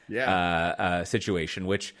situation,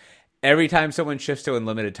 which every time someone shifts to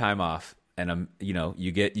unlimited time off, and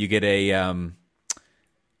you get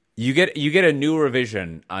a new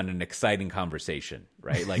revision on an exciting conversation,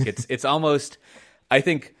 right? Like it's almost, I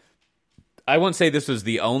think, I won't say this was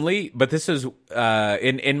the only, but this is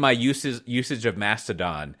in my usage of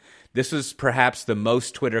Mastodon, this was perhaps the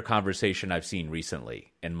most Twitter conversation I've seen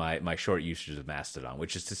recently in my short usage of Mastodon,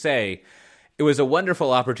 which is to say, it was a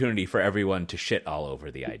wonderful opportunity for everyone to shit all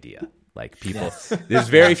over the idea. Like people, yes. There's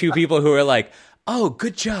very few people who are like, oh,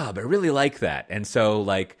 good job, I really like that. And so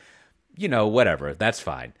like, whatever, that's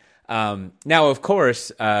fine. Now, of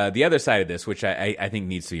course, the other side of this, which I think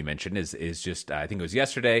needs to be mentioned, is just, I think it was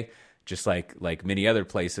yesterday, just like many other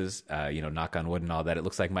places, knock on wood and all that, it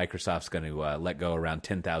looks like Microsoft's going to let go around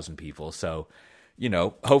 10,000 people. So,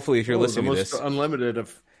 hopefully if you're listening to this. Unlimited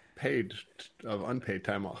of unpaid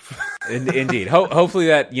time off. Indeed. Hopefully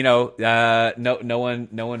that, no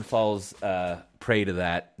one falls prey to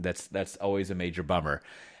that. That's always a major bummer.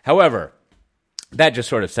 However, that just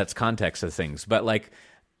sort of sets context of things. But like,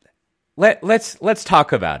 let's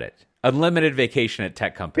talk about it. Unlimited vacation at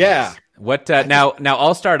tech companies. Yeah. What now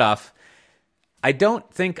I'll start off. I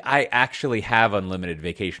don't think I actually have unlimited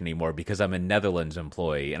vacation anymore because I'm a Netherlands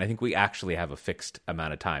employee, and I think we actually have a fixed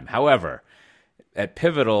amount of time. However, at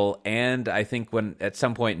Pivotal, and I think at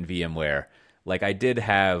some point in VMware, like I did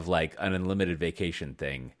have like an unlimited vacation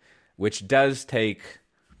thing, which does take.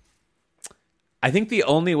 I think the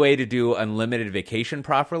only way to do unlimited vacation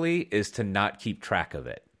properly is to not keep track of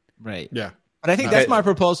it. Right. Yeah. But I think that's my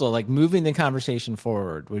proposal. Like moving the conversation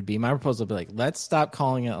forward would be my proposal. Would be like, let's stop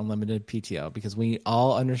calling it unlimited PTO because we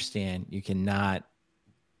all understand you cannot,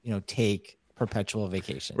 take perpetual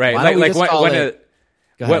vacation. Right. One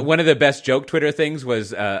of the best joke Twitter things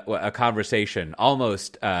was a conversation,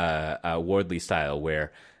 almost Wardley style,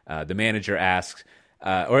 where the manager asks,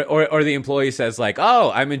 or the employee says like,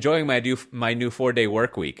 "Oh, I'm enjoying my new 4-day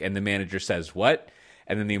work week," and the manager says, "What?"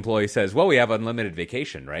 And then the employee says, "Well, we have unlimited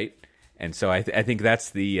vacation, right?" And so I think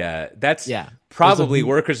that's probably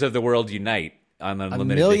workers of the world unite on unlimited vacation.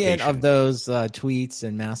 1 million of those tweets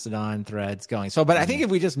and Mastodon threads going. So, but I think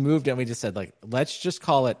if we just moved it and we just said like, let's just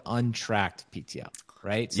call it untracked PTO,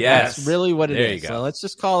 right? So yes. That's really what it there is. You go. So let's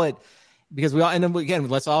just call it, because we all, and then again,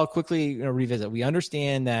 let's all quickly revisit. We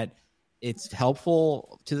understand that it's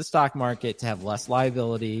helpful to the stock market to have less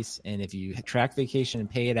liabilities. And if you track vacation and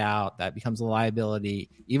pay it out, that becomes a liability,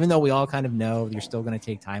 even though we all kind of know you're still going to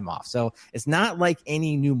take time off. So it's not like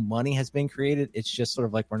any new money has been created. It's just sort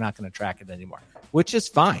of like, we're not going to track it anymore, which is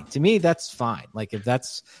fine. To me, that's fine. Like if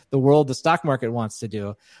that's the world the stock market wants to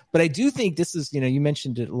do. But I do think this is, you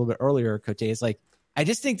mentioned it a little bit earlier, Cote, is like, I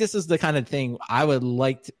just think this is the kind of thing I would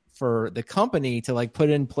like for the company to like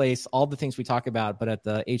put in place all the things we talk about, but at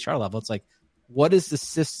the HR level, it's like, what is the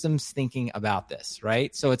systems thinking about this,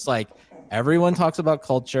 right? So it's like everyone talks about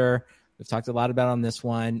culture. We've talked a lot about on this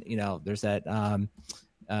one. There's that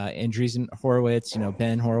Andreessen Horowitz,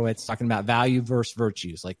 Ben Horowitz talking about value versus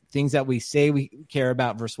virtues, like things that we say we care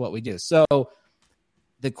about versus what we do. So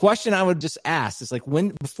the question I would just ask is like,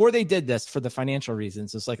 before they did this for the financial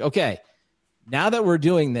reasons, it's like, okay, now that we're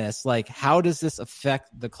doing this, like, how does this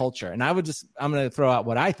affect the culture? And I'm going to throw out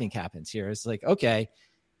what I think happens here. It's like, okay,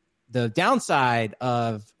 the downside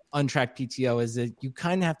of untracked PTO is that you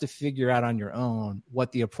kind of have to figure out on your own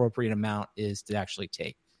what the appropriate amount is to actually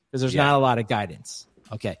take, because there's not a lot of guidance.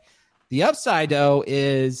 Okay. The upside though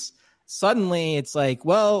is suddenly it's like,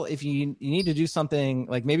 well, if you need to do something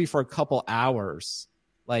like maybe for a couple hours,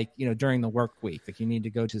 like, during the work week, like you need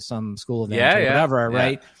to go to some school event or whatever,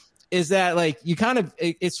 right? Is that like you kind of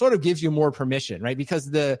it sort of gives you more permission, right? Because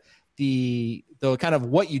the kind of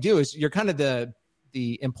what you do is you're kind of the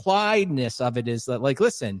impliedness of it is that like,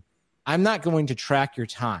 listen, I'm not going to track your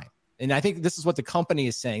time. And I think this is what the company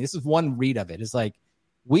is saying. This is one read of it. Is like,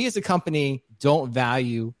 we as a company don't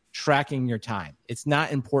value tracking your time. It's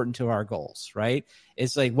not important to our goals, right?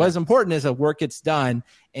 It's like, what is important is that work gets done,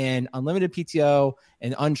 and unlimited PTO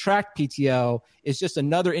and untracked PTO is just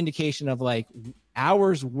another indication of like,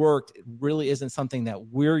 hours worked really isn't something that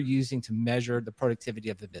we're using to measure the productivity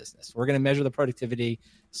of the business. We're going to measure the productivity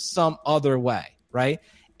some other way, right?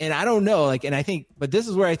 And I don't know, like, and I think, but this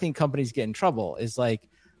is where I think companies get in trouble is like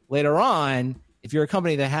later on, if you're a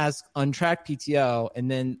company that has untracked PTO,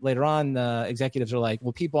 and then later on the executives are like,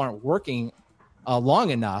 well, people aren't working long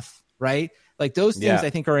enough, right? Like those things I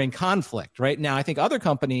think are in conflict right now. I think other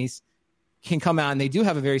companies can come out and they do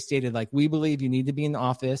have a very stated, like, we believe you need to be in the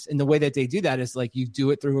office. And the way that they do that is like, you do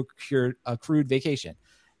it through accrued vacation.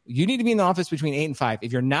 You need to be in the office between 8 and 5.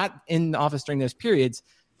 If you're not in the office during those periods,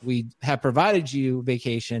 we have provided you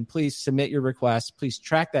vacation. Please submit your request. Please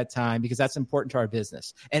track that time because that's important to our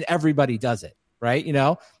business. And everybody does it. right?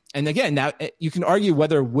 And again, now you can argue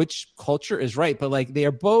whether which culture is right, but like they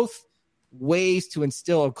are both ways to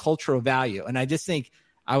instill a cultural value. And I just think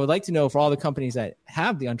I would like to know for all the companies that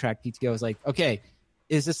have the untracked PTO is like, okay,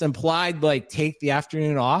 is this implied like take the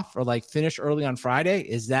afternoon off or like finish early on Friday?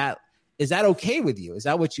 Is that okay with you? Is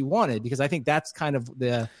that what you wanted? Because I think that's kind of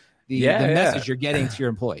the message you're getting to your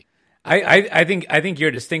employee. I think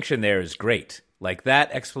your distinction there is great. Like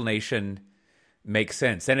that explanation makes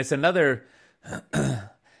sense. And it's another,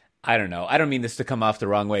 I don't know. I don't mean this to come off the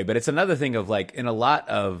wrong way, but it's another thing of like in a lot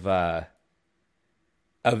of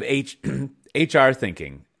HR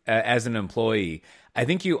thinking as an employee, I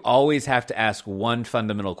think you always have to ask one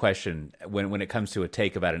fundamental question when it comes to a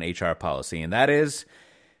take about an HR policy, and that is,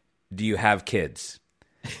 do you have kids?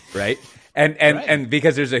 Right? And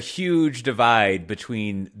because there's a huge divide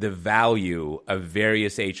between the value of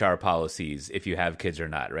various HR policies if you have kids or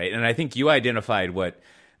not, right? And I think you identified what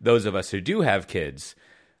those of us who do have kids,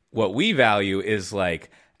 what we value is like,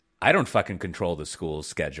 I don't fucking control the school's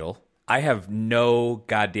schedule. I have no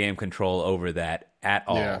goddamn control over that at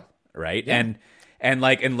all, right? Yeah. And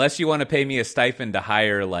like, unless you want to pay me a stipend to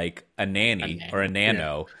hire like a nanny or a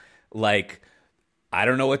nano, like, I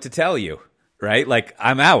don't know what to tell you, right? Like,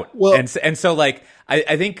 I'm out. Well, and so like,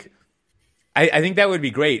 I think that would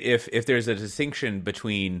be great if there's a distinction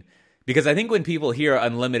between, because I think when people hear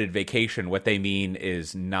unlimited vacation, what they mean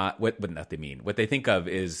is not what they mean. What they think of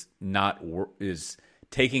is is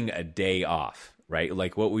taking a day off, right?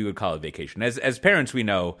 Like what we would call a vacation. As parents, we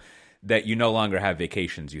know that you no longer have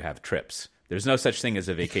vacations, you have trips. There's no such thing as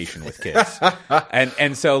a vacation with kids.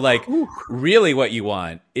 and so like really what you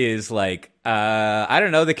want is like, I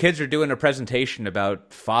don't know, the kids are doing a presentation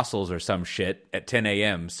about fossils or some shit at 10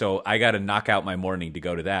 a.m. So I got to knock out my morning to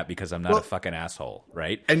go to that because I'm not a fucking asshole.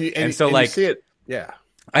 Right. And so like, you see it. Yeah.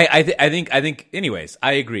 I think anyways,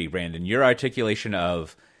 I agree, Brandon, your articulation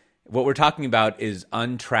of what we're talking about is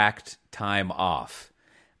untracked time off,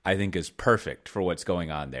 I think is perfect for what's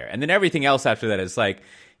going on there. And then everything else after that is like,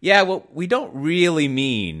 yeah, well, we don't really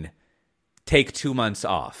mean take 2 months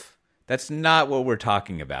off. That's not what we're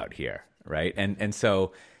talking about here, right? And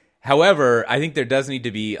so, however, I think there does need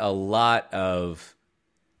to be a lot of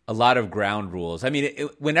ground rules. I mean,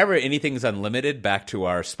 whenever anything's unlimited, back to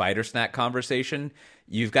our spider snack conversation,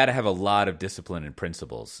 you've got to have a lot of discipline and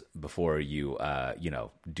principles before you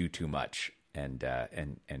do too much and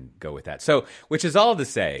go with that. So, which is all to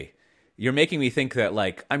say, you're making me think that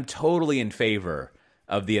like I'm totally in favor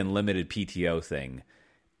of the unlimited PTO thing,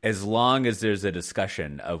 as long as there's a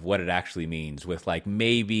discussion of what it actually means with like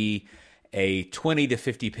maybe a 20 to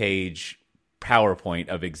 50 page PowerPoint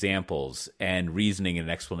of examples and reasoning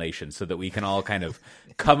and explanation so that we can all kind of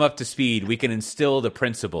come up to speed. We can instill the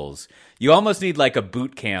principles. You almost need like a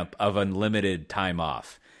boot camp of unlimited time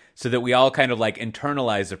off so that we all kind of like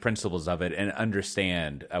internalize the principles of it and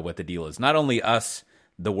understand what the deal is. Not only us,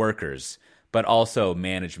 the workers, but also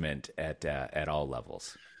management at all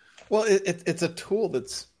levels. Well, it's a tool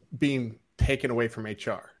that's being taken away from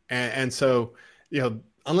HR. And so,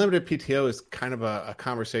 unlimited PTO is kind of a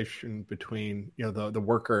conversation between, the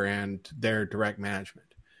worker and their direct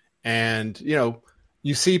management. And,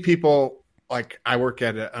 you see people like I work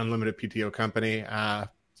at an unlimited PTO company,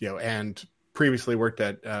 and previously worked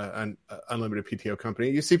at an unlimited PTO company.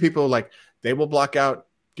 You see people like they will block out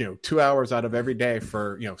 2 hours out of every day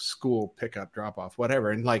for, school pickup, drop off, whatever.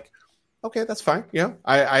 And like, okay, that's fine.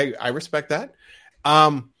 I respect that.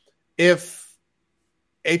 If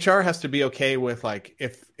HR has to be okay with like,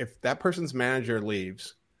 if that person's manager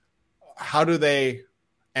leaves, how do they,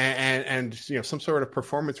 and some sort of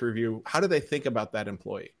performance review, how do they think about that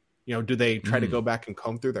employee? Do they try to go back and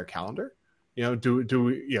comb through their calendar?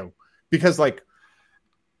 Because like,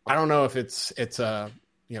 I don't know if it's a,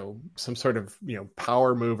 some sort of,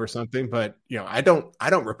 power move or something, but, I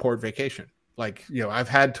don't report vacation. Like, I've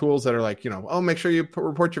had tools that are like, oh, make sure you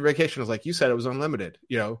report your vacation. I was like, you said it was unlimited,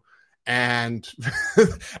 and,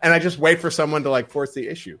 and I just wait for someone to like force the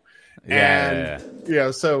issue.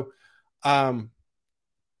 So,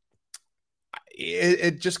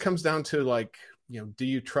 it just comes down to like, do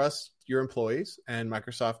you trust your employees? And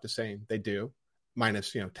Microsoft is saying they do,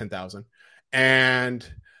 minus, 10,000. And,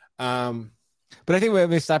 but I think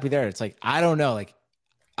we stop you there. It's like, I don't know. Like,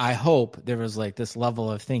 I hope there was like this level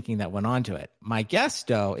of thinking that went on to it. My guess,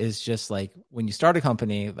 though, is just like when you start a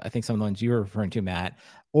company, I think some of the ones you were referring to, Matt,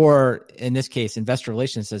 or in this case, investor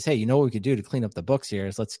relations says, hey, what we could do to clean up the books here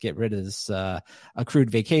is let's get rid of this accrued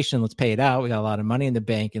vacation. Let's pay it out. We got a lot of money in the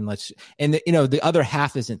bank and the other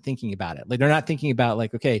half isn't thinking about it. Like they're not thinking about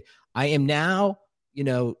like, okay, I am now,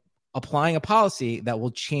 applying a policy that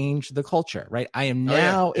will change the culture, right? I am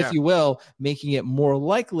now, if you will, making it more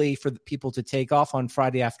likely for people to take off on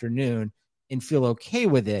Friday afternoon and feel okay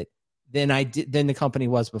with it than the company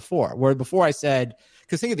was before. Where before I said,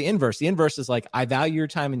 because think of the inverse. The inverse is like, I value your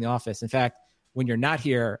time in the office. In fact, when you're not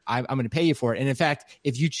here, I'm going to pay you for it. And in fact,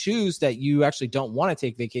 if you choose that you actually don't want to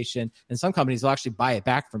take vacation, and some companies will actually buy it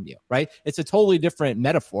back from you, right? It's a totally different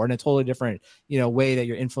metaphor and a totally different, way that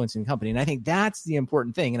you're influencing the company. And I think that's the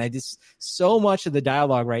important thing. And so much of the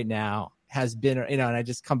dialogue right now has been, and I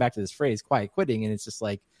just come back to this phrase, quiet quitting. And it's just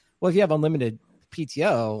like, well, if you have unlimited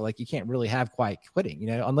PTO, like you can't really have quiet quitting.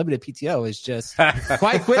 Unlimited PTO is just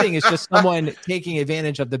quiet quitting is just someone taking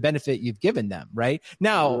advantage of the benefit you've given them, right?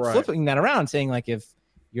 Now, flipping that around, saying like if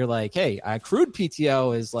you're like, hey, accrued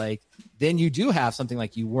PTO is like, then you do have something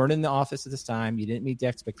like you weren't in the office at this time, you didn't meet the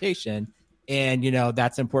expectation, and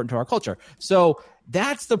that's important to our culture. So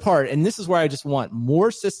that's the part, and this is where I just want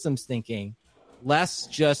more systems thinking, less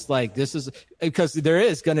just like this is because there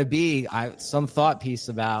is going to be some thought piece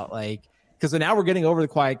about like. Because now we're getting over the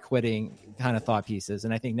quiet quitting kind of thought pieces.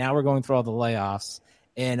 And I think now we're going through all the layoffs.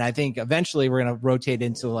 And I think eventually we're going to rotate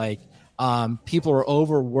into like people are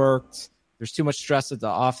overworked. There's too much stress at the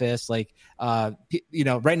office. Like, right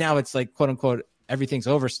now it's like, quote unquote, everything's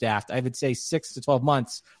overstaffed. I would say 6 to 12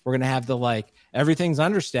 months, we're going to have everything's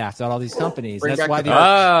understaffed at all these companies. That's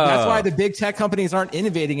why the big tech companies aren't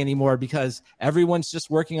innovating anymore, because everyone's just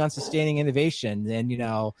working on sustaining innovation.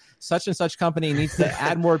 And, such and such company needs to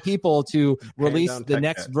add more people to release the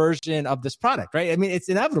next version of this product, right? I mean, it's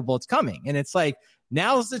inevitable. It's coming. And it's like,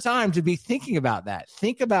 now's the time to be thinking about that.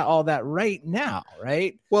 Think about all that right now,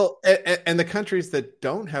 right? Well, and the countries that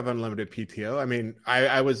don't have unlimited PTO, I mean,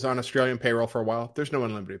 I was on Australian payroll for a while. There's no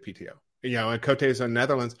unlimited PTO. And Cote's on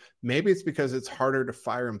Netherlands. Maybe it's because it's harder to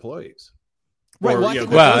fire employees. Right. I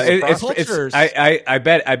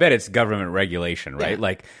bet it's government regulation, right?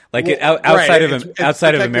 Yeah.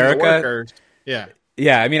 Outside of America. Yeah.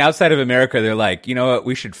 Yeah, I mean, outside of America, they're like, you know what,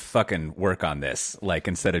 we should fucking work on this, like,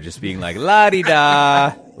 instead of just being like,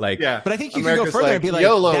 la-di-da, like. Yeah, but I think you can go further and be like,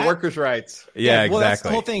 YOLO, workers' rights. Yeah, exactly. That's the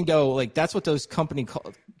whole thing, though. Like, that's what those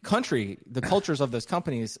the cultures of those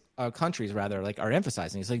countries rather, like, are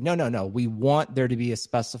emphasizing. It's like, no, we want there to be a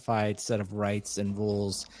specified set of rights and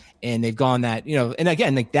rules, and they've gone that, and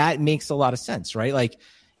again, like, that makes a lot of sense, right? Like,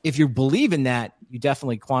 if you believe in that, you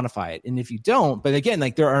definitely quantify it. And if you don't, but again,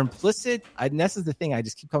 like there are implicit, and this is the thing I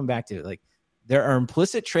just keep coming back to, like there are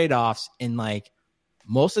implicit trade-offs, and like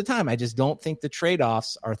most of the time, I just don't think the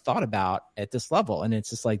trade-offs are thought about at this level. And it's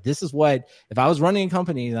just like, this is what, if I was running a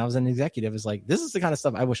company and I was an executive, it's like, this is the kind of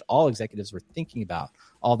stuff I wish all executives were thinking about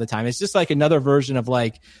all the time. It's just like another version of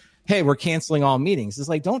like, hey, we're canceling all meetings. It's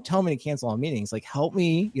like, don't tell me to cancel all meetings. Like, help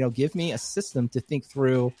me, give me a system to think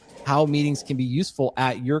through how meetings can be useful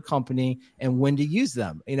at your company and when to use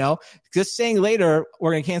them. Just saying later,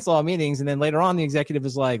 we're going to cancel all meetings. And then later on, the executive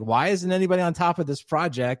is like, why isn't anybody on top of this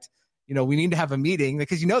project? We need to have a meeting,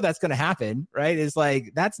 because that's going to happen, right? It's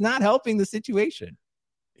like, that's not helping the situation.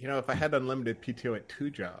 If I had unlimited PTO at 2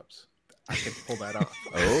 jobs, I could pull that off.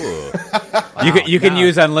 Oh, wow. You can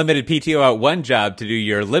use unlimited PTO at one job to do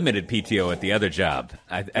your limited PTO at the other job.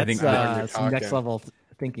 I think some next level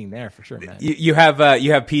thinking there for sure, man. You have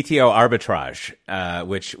PTO arbitrage,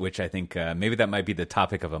 which I think maybe that might be the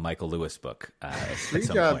topic of a Michael Lewis book. 3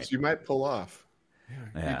 jobs point. You might pull off.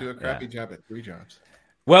 Yeah, you do a crappy job at 3 jobs.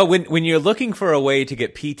 Well, when you're looking for a way to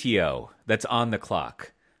get PTO that's on the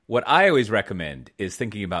clock, what I always recommend is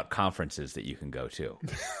thinking about conferences that you can go to.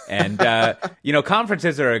 And,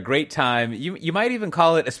 conferences are a great time. You might even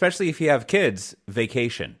call it, especially if you have kids,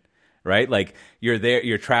 vacation, right? Like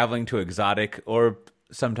you're traveling to exotic or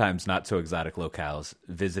sometimes not so exotic locales,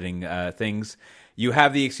 visiting things. You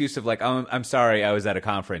have the excuse of like, oh, I'm sorry, I was at a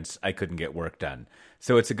conference, I couldn't get work done.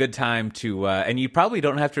 So it's a good time to, and you probably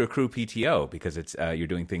don't have to accrue PTO because it's you're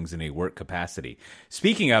doing things in a work capacity.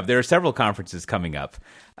 Speaking of, there are several conferences coming up.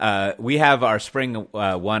 We have our spring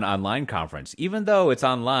one online conference. Even though it's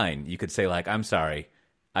online, you could say like, I'm sorry,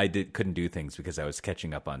 I couldn't do things because I was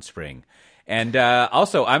catching up on spring. And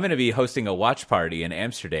also, I'm going to be hosting a watch party in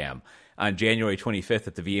Amsterdam on January 25th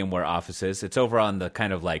at the VMware offices. It's over on the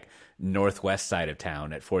kind of like northwest side of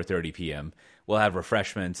town at 4:30 p.m. We'll have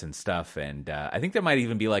refreshments and stuff, and I think there might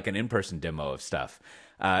even be like an in-person demo of stuff.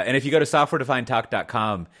 And if you go to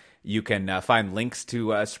softwaredefinedtalk.com, you can find links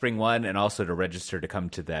to Spring One and also to register to come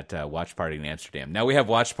to that watch party in Amsterdam. Now, we have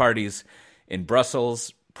watch parties in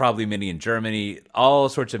Brussels, probably many in Germany, all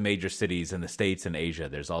sorts of major cities in the States and Asia.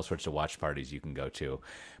 There's all sorts of watch parties you can go to.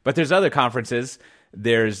 But there's other conferences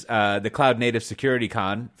There's the Cloud Native Security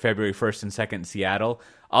Con, February 1st and 2nd in Seattle.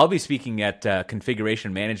 I'll be speaking at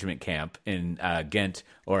Configuration Management Camp in Ghent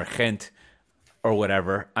or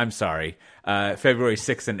whatever. I'm sorry. February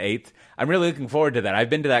 6th and 8th. I'm really looking forward to that. I've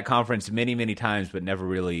been to that conference many, many times, but never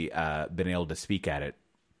really been able to speak at it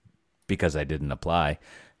because I didn't apply.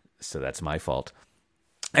 So that's my fault.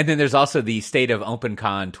 And then there's also the State of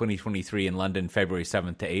OpenCon 2023 in London, February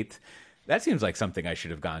 7th to 8th. That seems like something I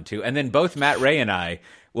should have gone to. And then both Matt Ray and I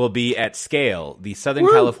will be at Scale, the Southern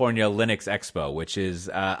California Linux Expo, which is,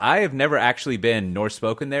 I have never actually been nor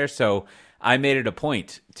spoken there. So I made it a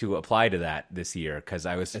point to apply to that this year because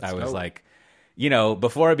I was like,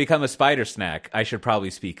 before I become a spider snack, I should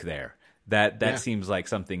probably speak there. That seems like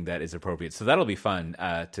something that is appropriate. So that'll be fun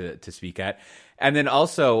to speak at. And then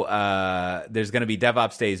also there's going to be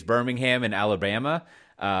DevOps Days Birmingham in Alabama,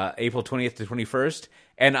 April 20th to 21st.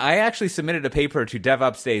 And I actually submitted a paper to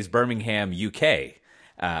DevOps Days Birmingham, UK.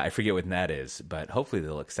 I forget when that is, but hopefully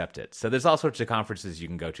they'll accept it. So there's all sorts of conferences you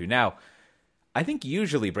can go to. Now, I think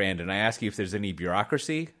usually, Brandon, I ask you if there's any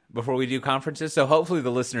bureaucracy before we do conferences. So hopefully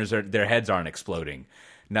the listeners, their heads aren't exploding.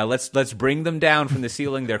 Now let's bring them down from the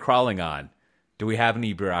ceiling they're crawling on. Do we have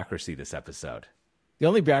any bureaucracy this episode? The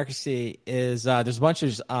only bureaucracy is there's a bunch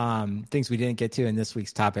of things we didn't get to in this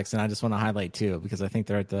week's topics, and I just want to highlight two because I think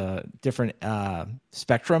they're at the different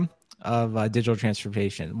spectrum of digital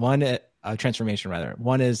transformation. Transformation rather.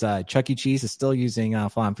 One is Chuck E. Cheese is still using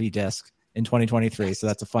floppy disk in 2023, so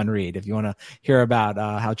that's a fun read if you want to hear about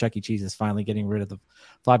how Chuck E. Cheese is finally getting rid of the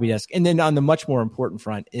floppy disk. And then on the much more important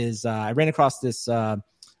front is I ran across this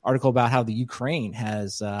article about how the Ukraine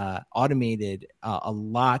has automated a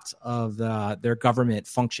lot of their government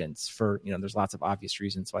functions for, there's lots of obvious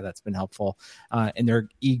reasons why that's been helpful in their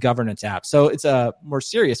e-governance app. So it's a more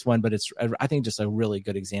serious one, but it's, I think, just a really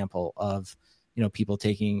good example of, people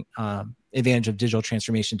taking advantage of digital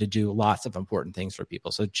transformation to do lots of important things for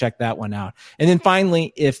people. So check that one out. And then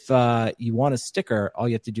finally, if you want a sticker, all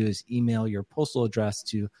you have to do is email your postal address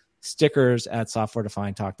to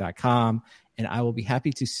stickers@softwaredefinedtalk.com, and I will be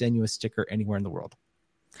happy to send you a sticker anywhere in the world.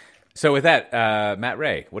 So with that, Matt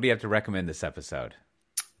Ray, what do you have to recommend this episode?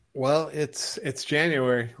 Well, it's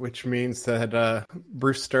January, which means that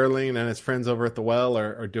Bruce Sterling and his friends over at the Well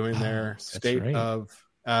are doing their state of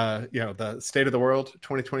the State of the World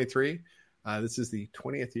 2023. This is the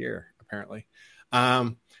 20th year, apparently.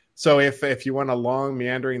 So if you want a long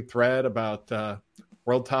meandering thread about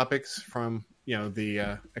world topics from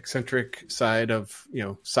the eccentric side of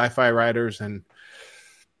sci-fi writers and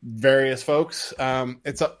various folks,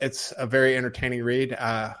 it's a very entertaining read.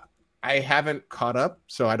 I haven't caught up,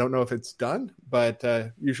 so I don't know if it's done, but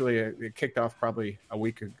usually it kicked off probably a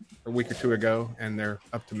week or two ago, and they're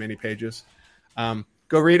up to many pages.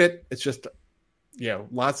 Go read it. It's just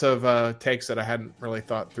lots of takes that I hadn't really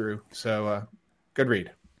thought through. So good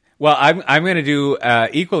read. Well, I'm going to do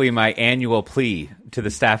equally my annual plea to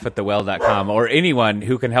the staff at thewell.com or anyone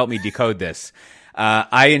who can help me decode this.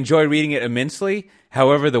 I enjoy reading it immensely.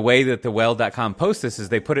 However, the way that thewell.com posts this is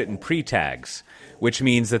they put it in pre-tags, which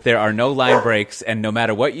means that there are no line breaks, and no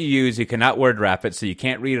matter what you use, you cannot word wrap it, so you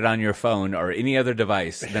can't read it on your phone or any other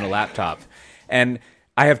device than a laptop. And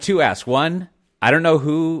I have two asks. One, I don't know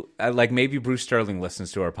who, maybe Bruce Sterling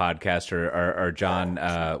listens to our podcast or John,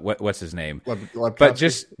 what's his name? But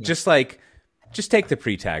just take the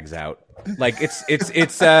pre-tags out. Like it's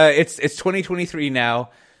 2023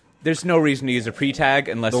 now. There's no reason to use a pre-tag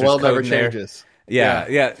unless there's code never there. Changes.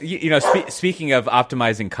 Yeah. Speaking of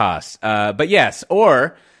optimizing costs, but yes,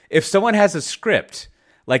 or if someone has a script,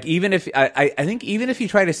 like even if I think even if you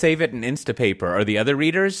try to save it in Instapaper or the other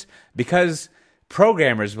readers, because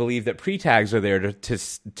programmers believe that pre-tags are there to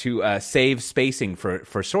save spacing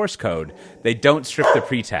for source code, they don't strip the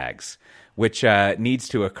pre-tags, which needs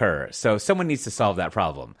to occur. So someone needs to solve that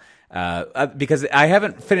problem. Because I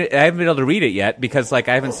haven't been able to read it yet because I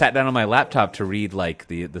haven't sat down on my laptop to read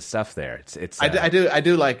the stuff there. I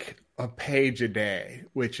do like a page a day,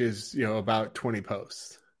 which is about 20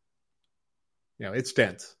 posts. It's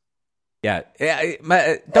dense. Yeah,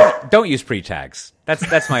 don't use pre-tags.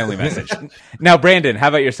 That's my only message. Now, Brandon, how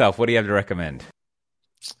about yourself? What do you have to recommend?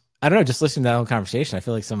 I don't know. Just listening to that whole conversation, I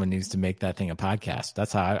feel like someone needs to make that thing a podcast.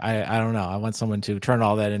 That's how I don't know. I want someone to turn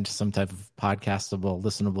all that into some type of podcastable,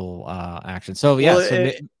 listenable action. So yeah,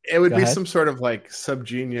 it would be some sort of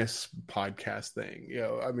subgenius podcast thing.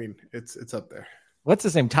 It's up there. What's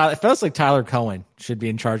his name? Tyler. It feels like Tyler Cohen should be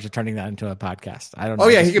in charge of turning that into a podcast. I don't know. Oh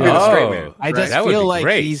yeah, he could be the straight man. I just feel like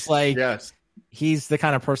great. He's he's the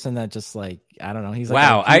kind of person that just I don't know. He's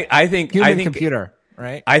wow. I think computer.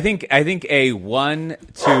 right? I think a 1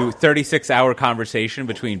 to 36 hour conversation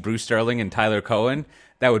between Bruce Sterling and Tyler Cohen,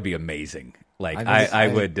 that would be amazing. Like I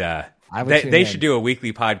would they should do a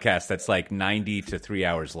weekly podcast that's like 90 to 3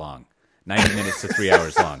 hours long. 90 minutes to 3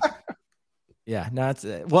 hours long. Yeah, no, it's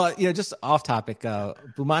well, just off topic.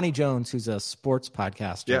 Bomani Jones, who's a sports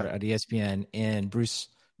podcaster at ESPN, and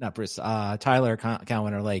Tyler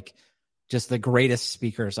Cowen are like just the greatest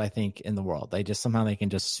speakers I think in the world. They can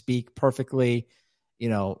just speak perfectly,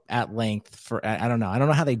 at length for. I don't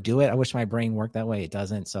know how they do it. I wish my brain worked that way. It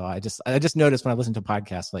doesn't. So I just noticed when I listen to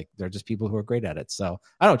podcasts, like they're just people who are great at it. So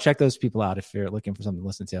I don't check those people out if you're looking for something to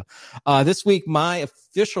listen to. This week, my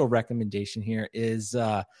official recommendation here is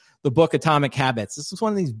the book Atomic Habits. This was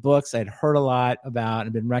one of these books I'd heard a lot about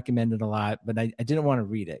and been recommended a lot, but I didn't want to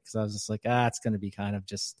read it because I was just like, it's going to be kind of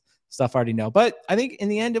just stuff I already know. But I think in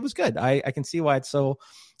the end, it was good. I can see why it's so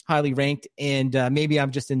highly ranked, and maybe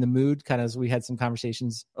I'm just in the mood, kind of as we had some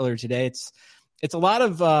conversations earlier today. It's a lot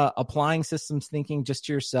of applying systems thinking just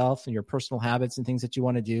to yourself and your personal habits and things that you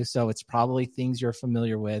want to do. So it's probably things you're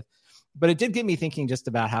familiar with. But it did get me thinking just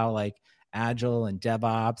about how like Agile and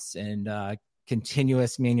DevOps and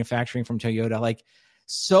continuous manufacturing from Toyota, like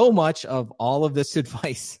so much of all of this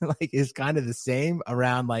advice like is kind of the same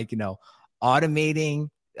around like, automating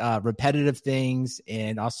repetitive things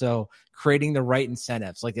and also creating the right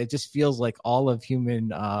incentives. Like it just feels like all of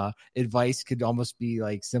human advice could almost be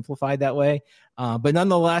like simplified that way. But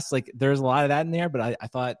nonetheless, like there's a lot of that in there, but I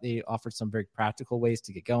thought they offered some very practical ways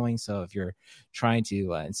to get going. So if you're trying to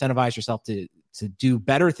incentivize yourself to do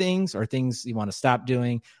better things or things you want to stop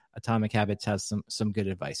doing, Atomic Habits has some good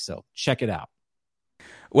advice. So check it out.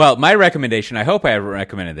 Well, my recommendation, I hope I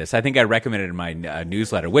recommended this. I think I recommended in my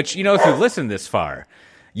newsletter, which, if you've listened this far,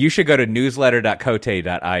 you should go to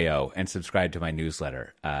newsletter.cote.io and subscribe to my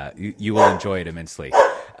newsletter. You will enjoy it immensely.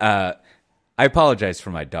 I apologize for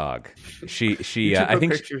my dog. She I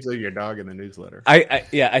think pictures of your dog in the newsletter.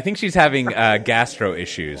 I think she's having gastro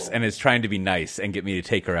issues and is trying to be nice and get me to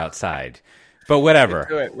take her outside. But whatever.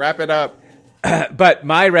 Do it. Wrap it up. But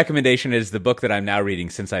my recommendation is the book that I'm now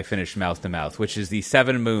reading since I finished Mouth to Mouth, which is The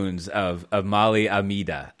 7 Moons of Mali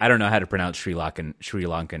Amida. I don't know how to pronounce Sri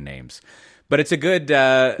Lankan names, but it's a good.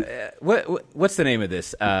 What's the name of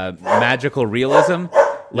this? Magical realism.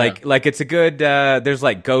 Like it's a good. There's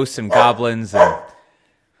like ghosts and goblins and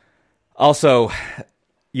also,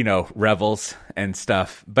 revels and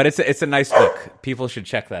stuff. But it's a nice book. People should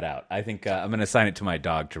check that out. I think I'm going to assign it to my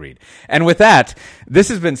dog to read. And with that, this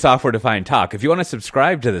has been Software Defined Talk. If you want to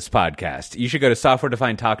subscribe to this podcast, you should go to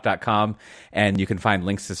softwaredefinedtalk.com and you can find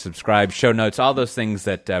links to subscribe, show notes, all those things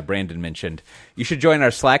that Brandon mentioned. You should join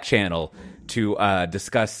our Slack channel to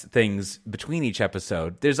discuss things between each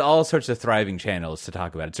episode. There's all sorts of thriving channels to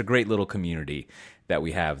talk about. It's a great little community that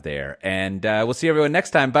we have there. And we'll see everyone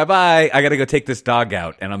next time. Bye-bye. I got to go take this dog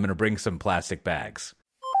out, and I'm going to bring some plastic bags.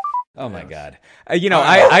 Oh, my God. I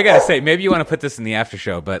got to say, maybe you want to put this in the after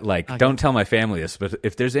show, but, don't tell my family this. But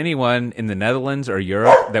if there's anyone in the Netherlands or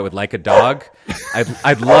Europe that would like a dog,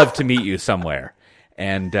 I'd love to meet you somewhere.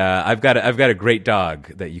 And I've got a great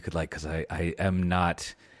dog that you could like because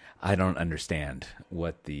I don't understand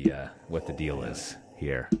what the deal is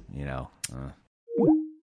here,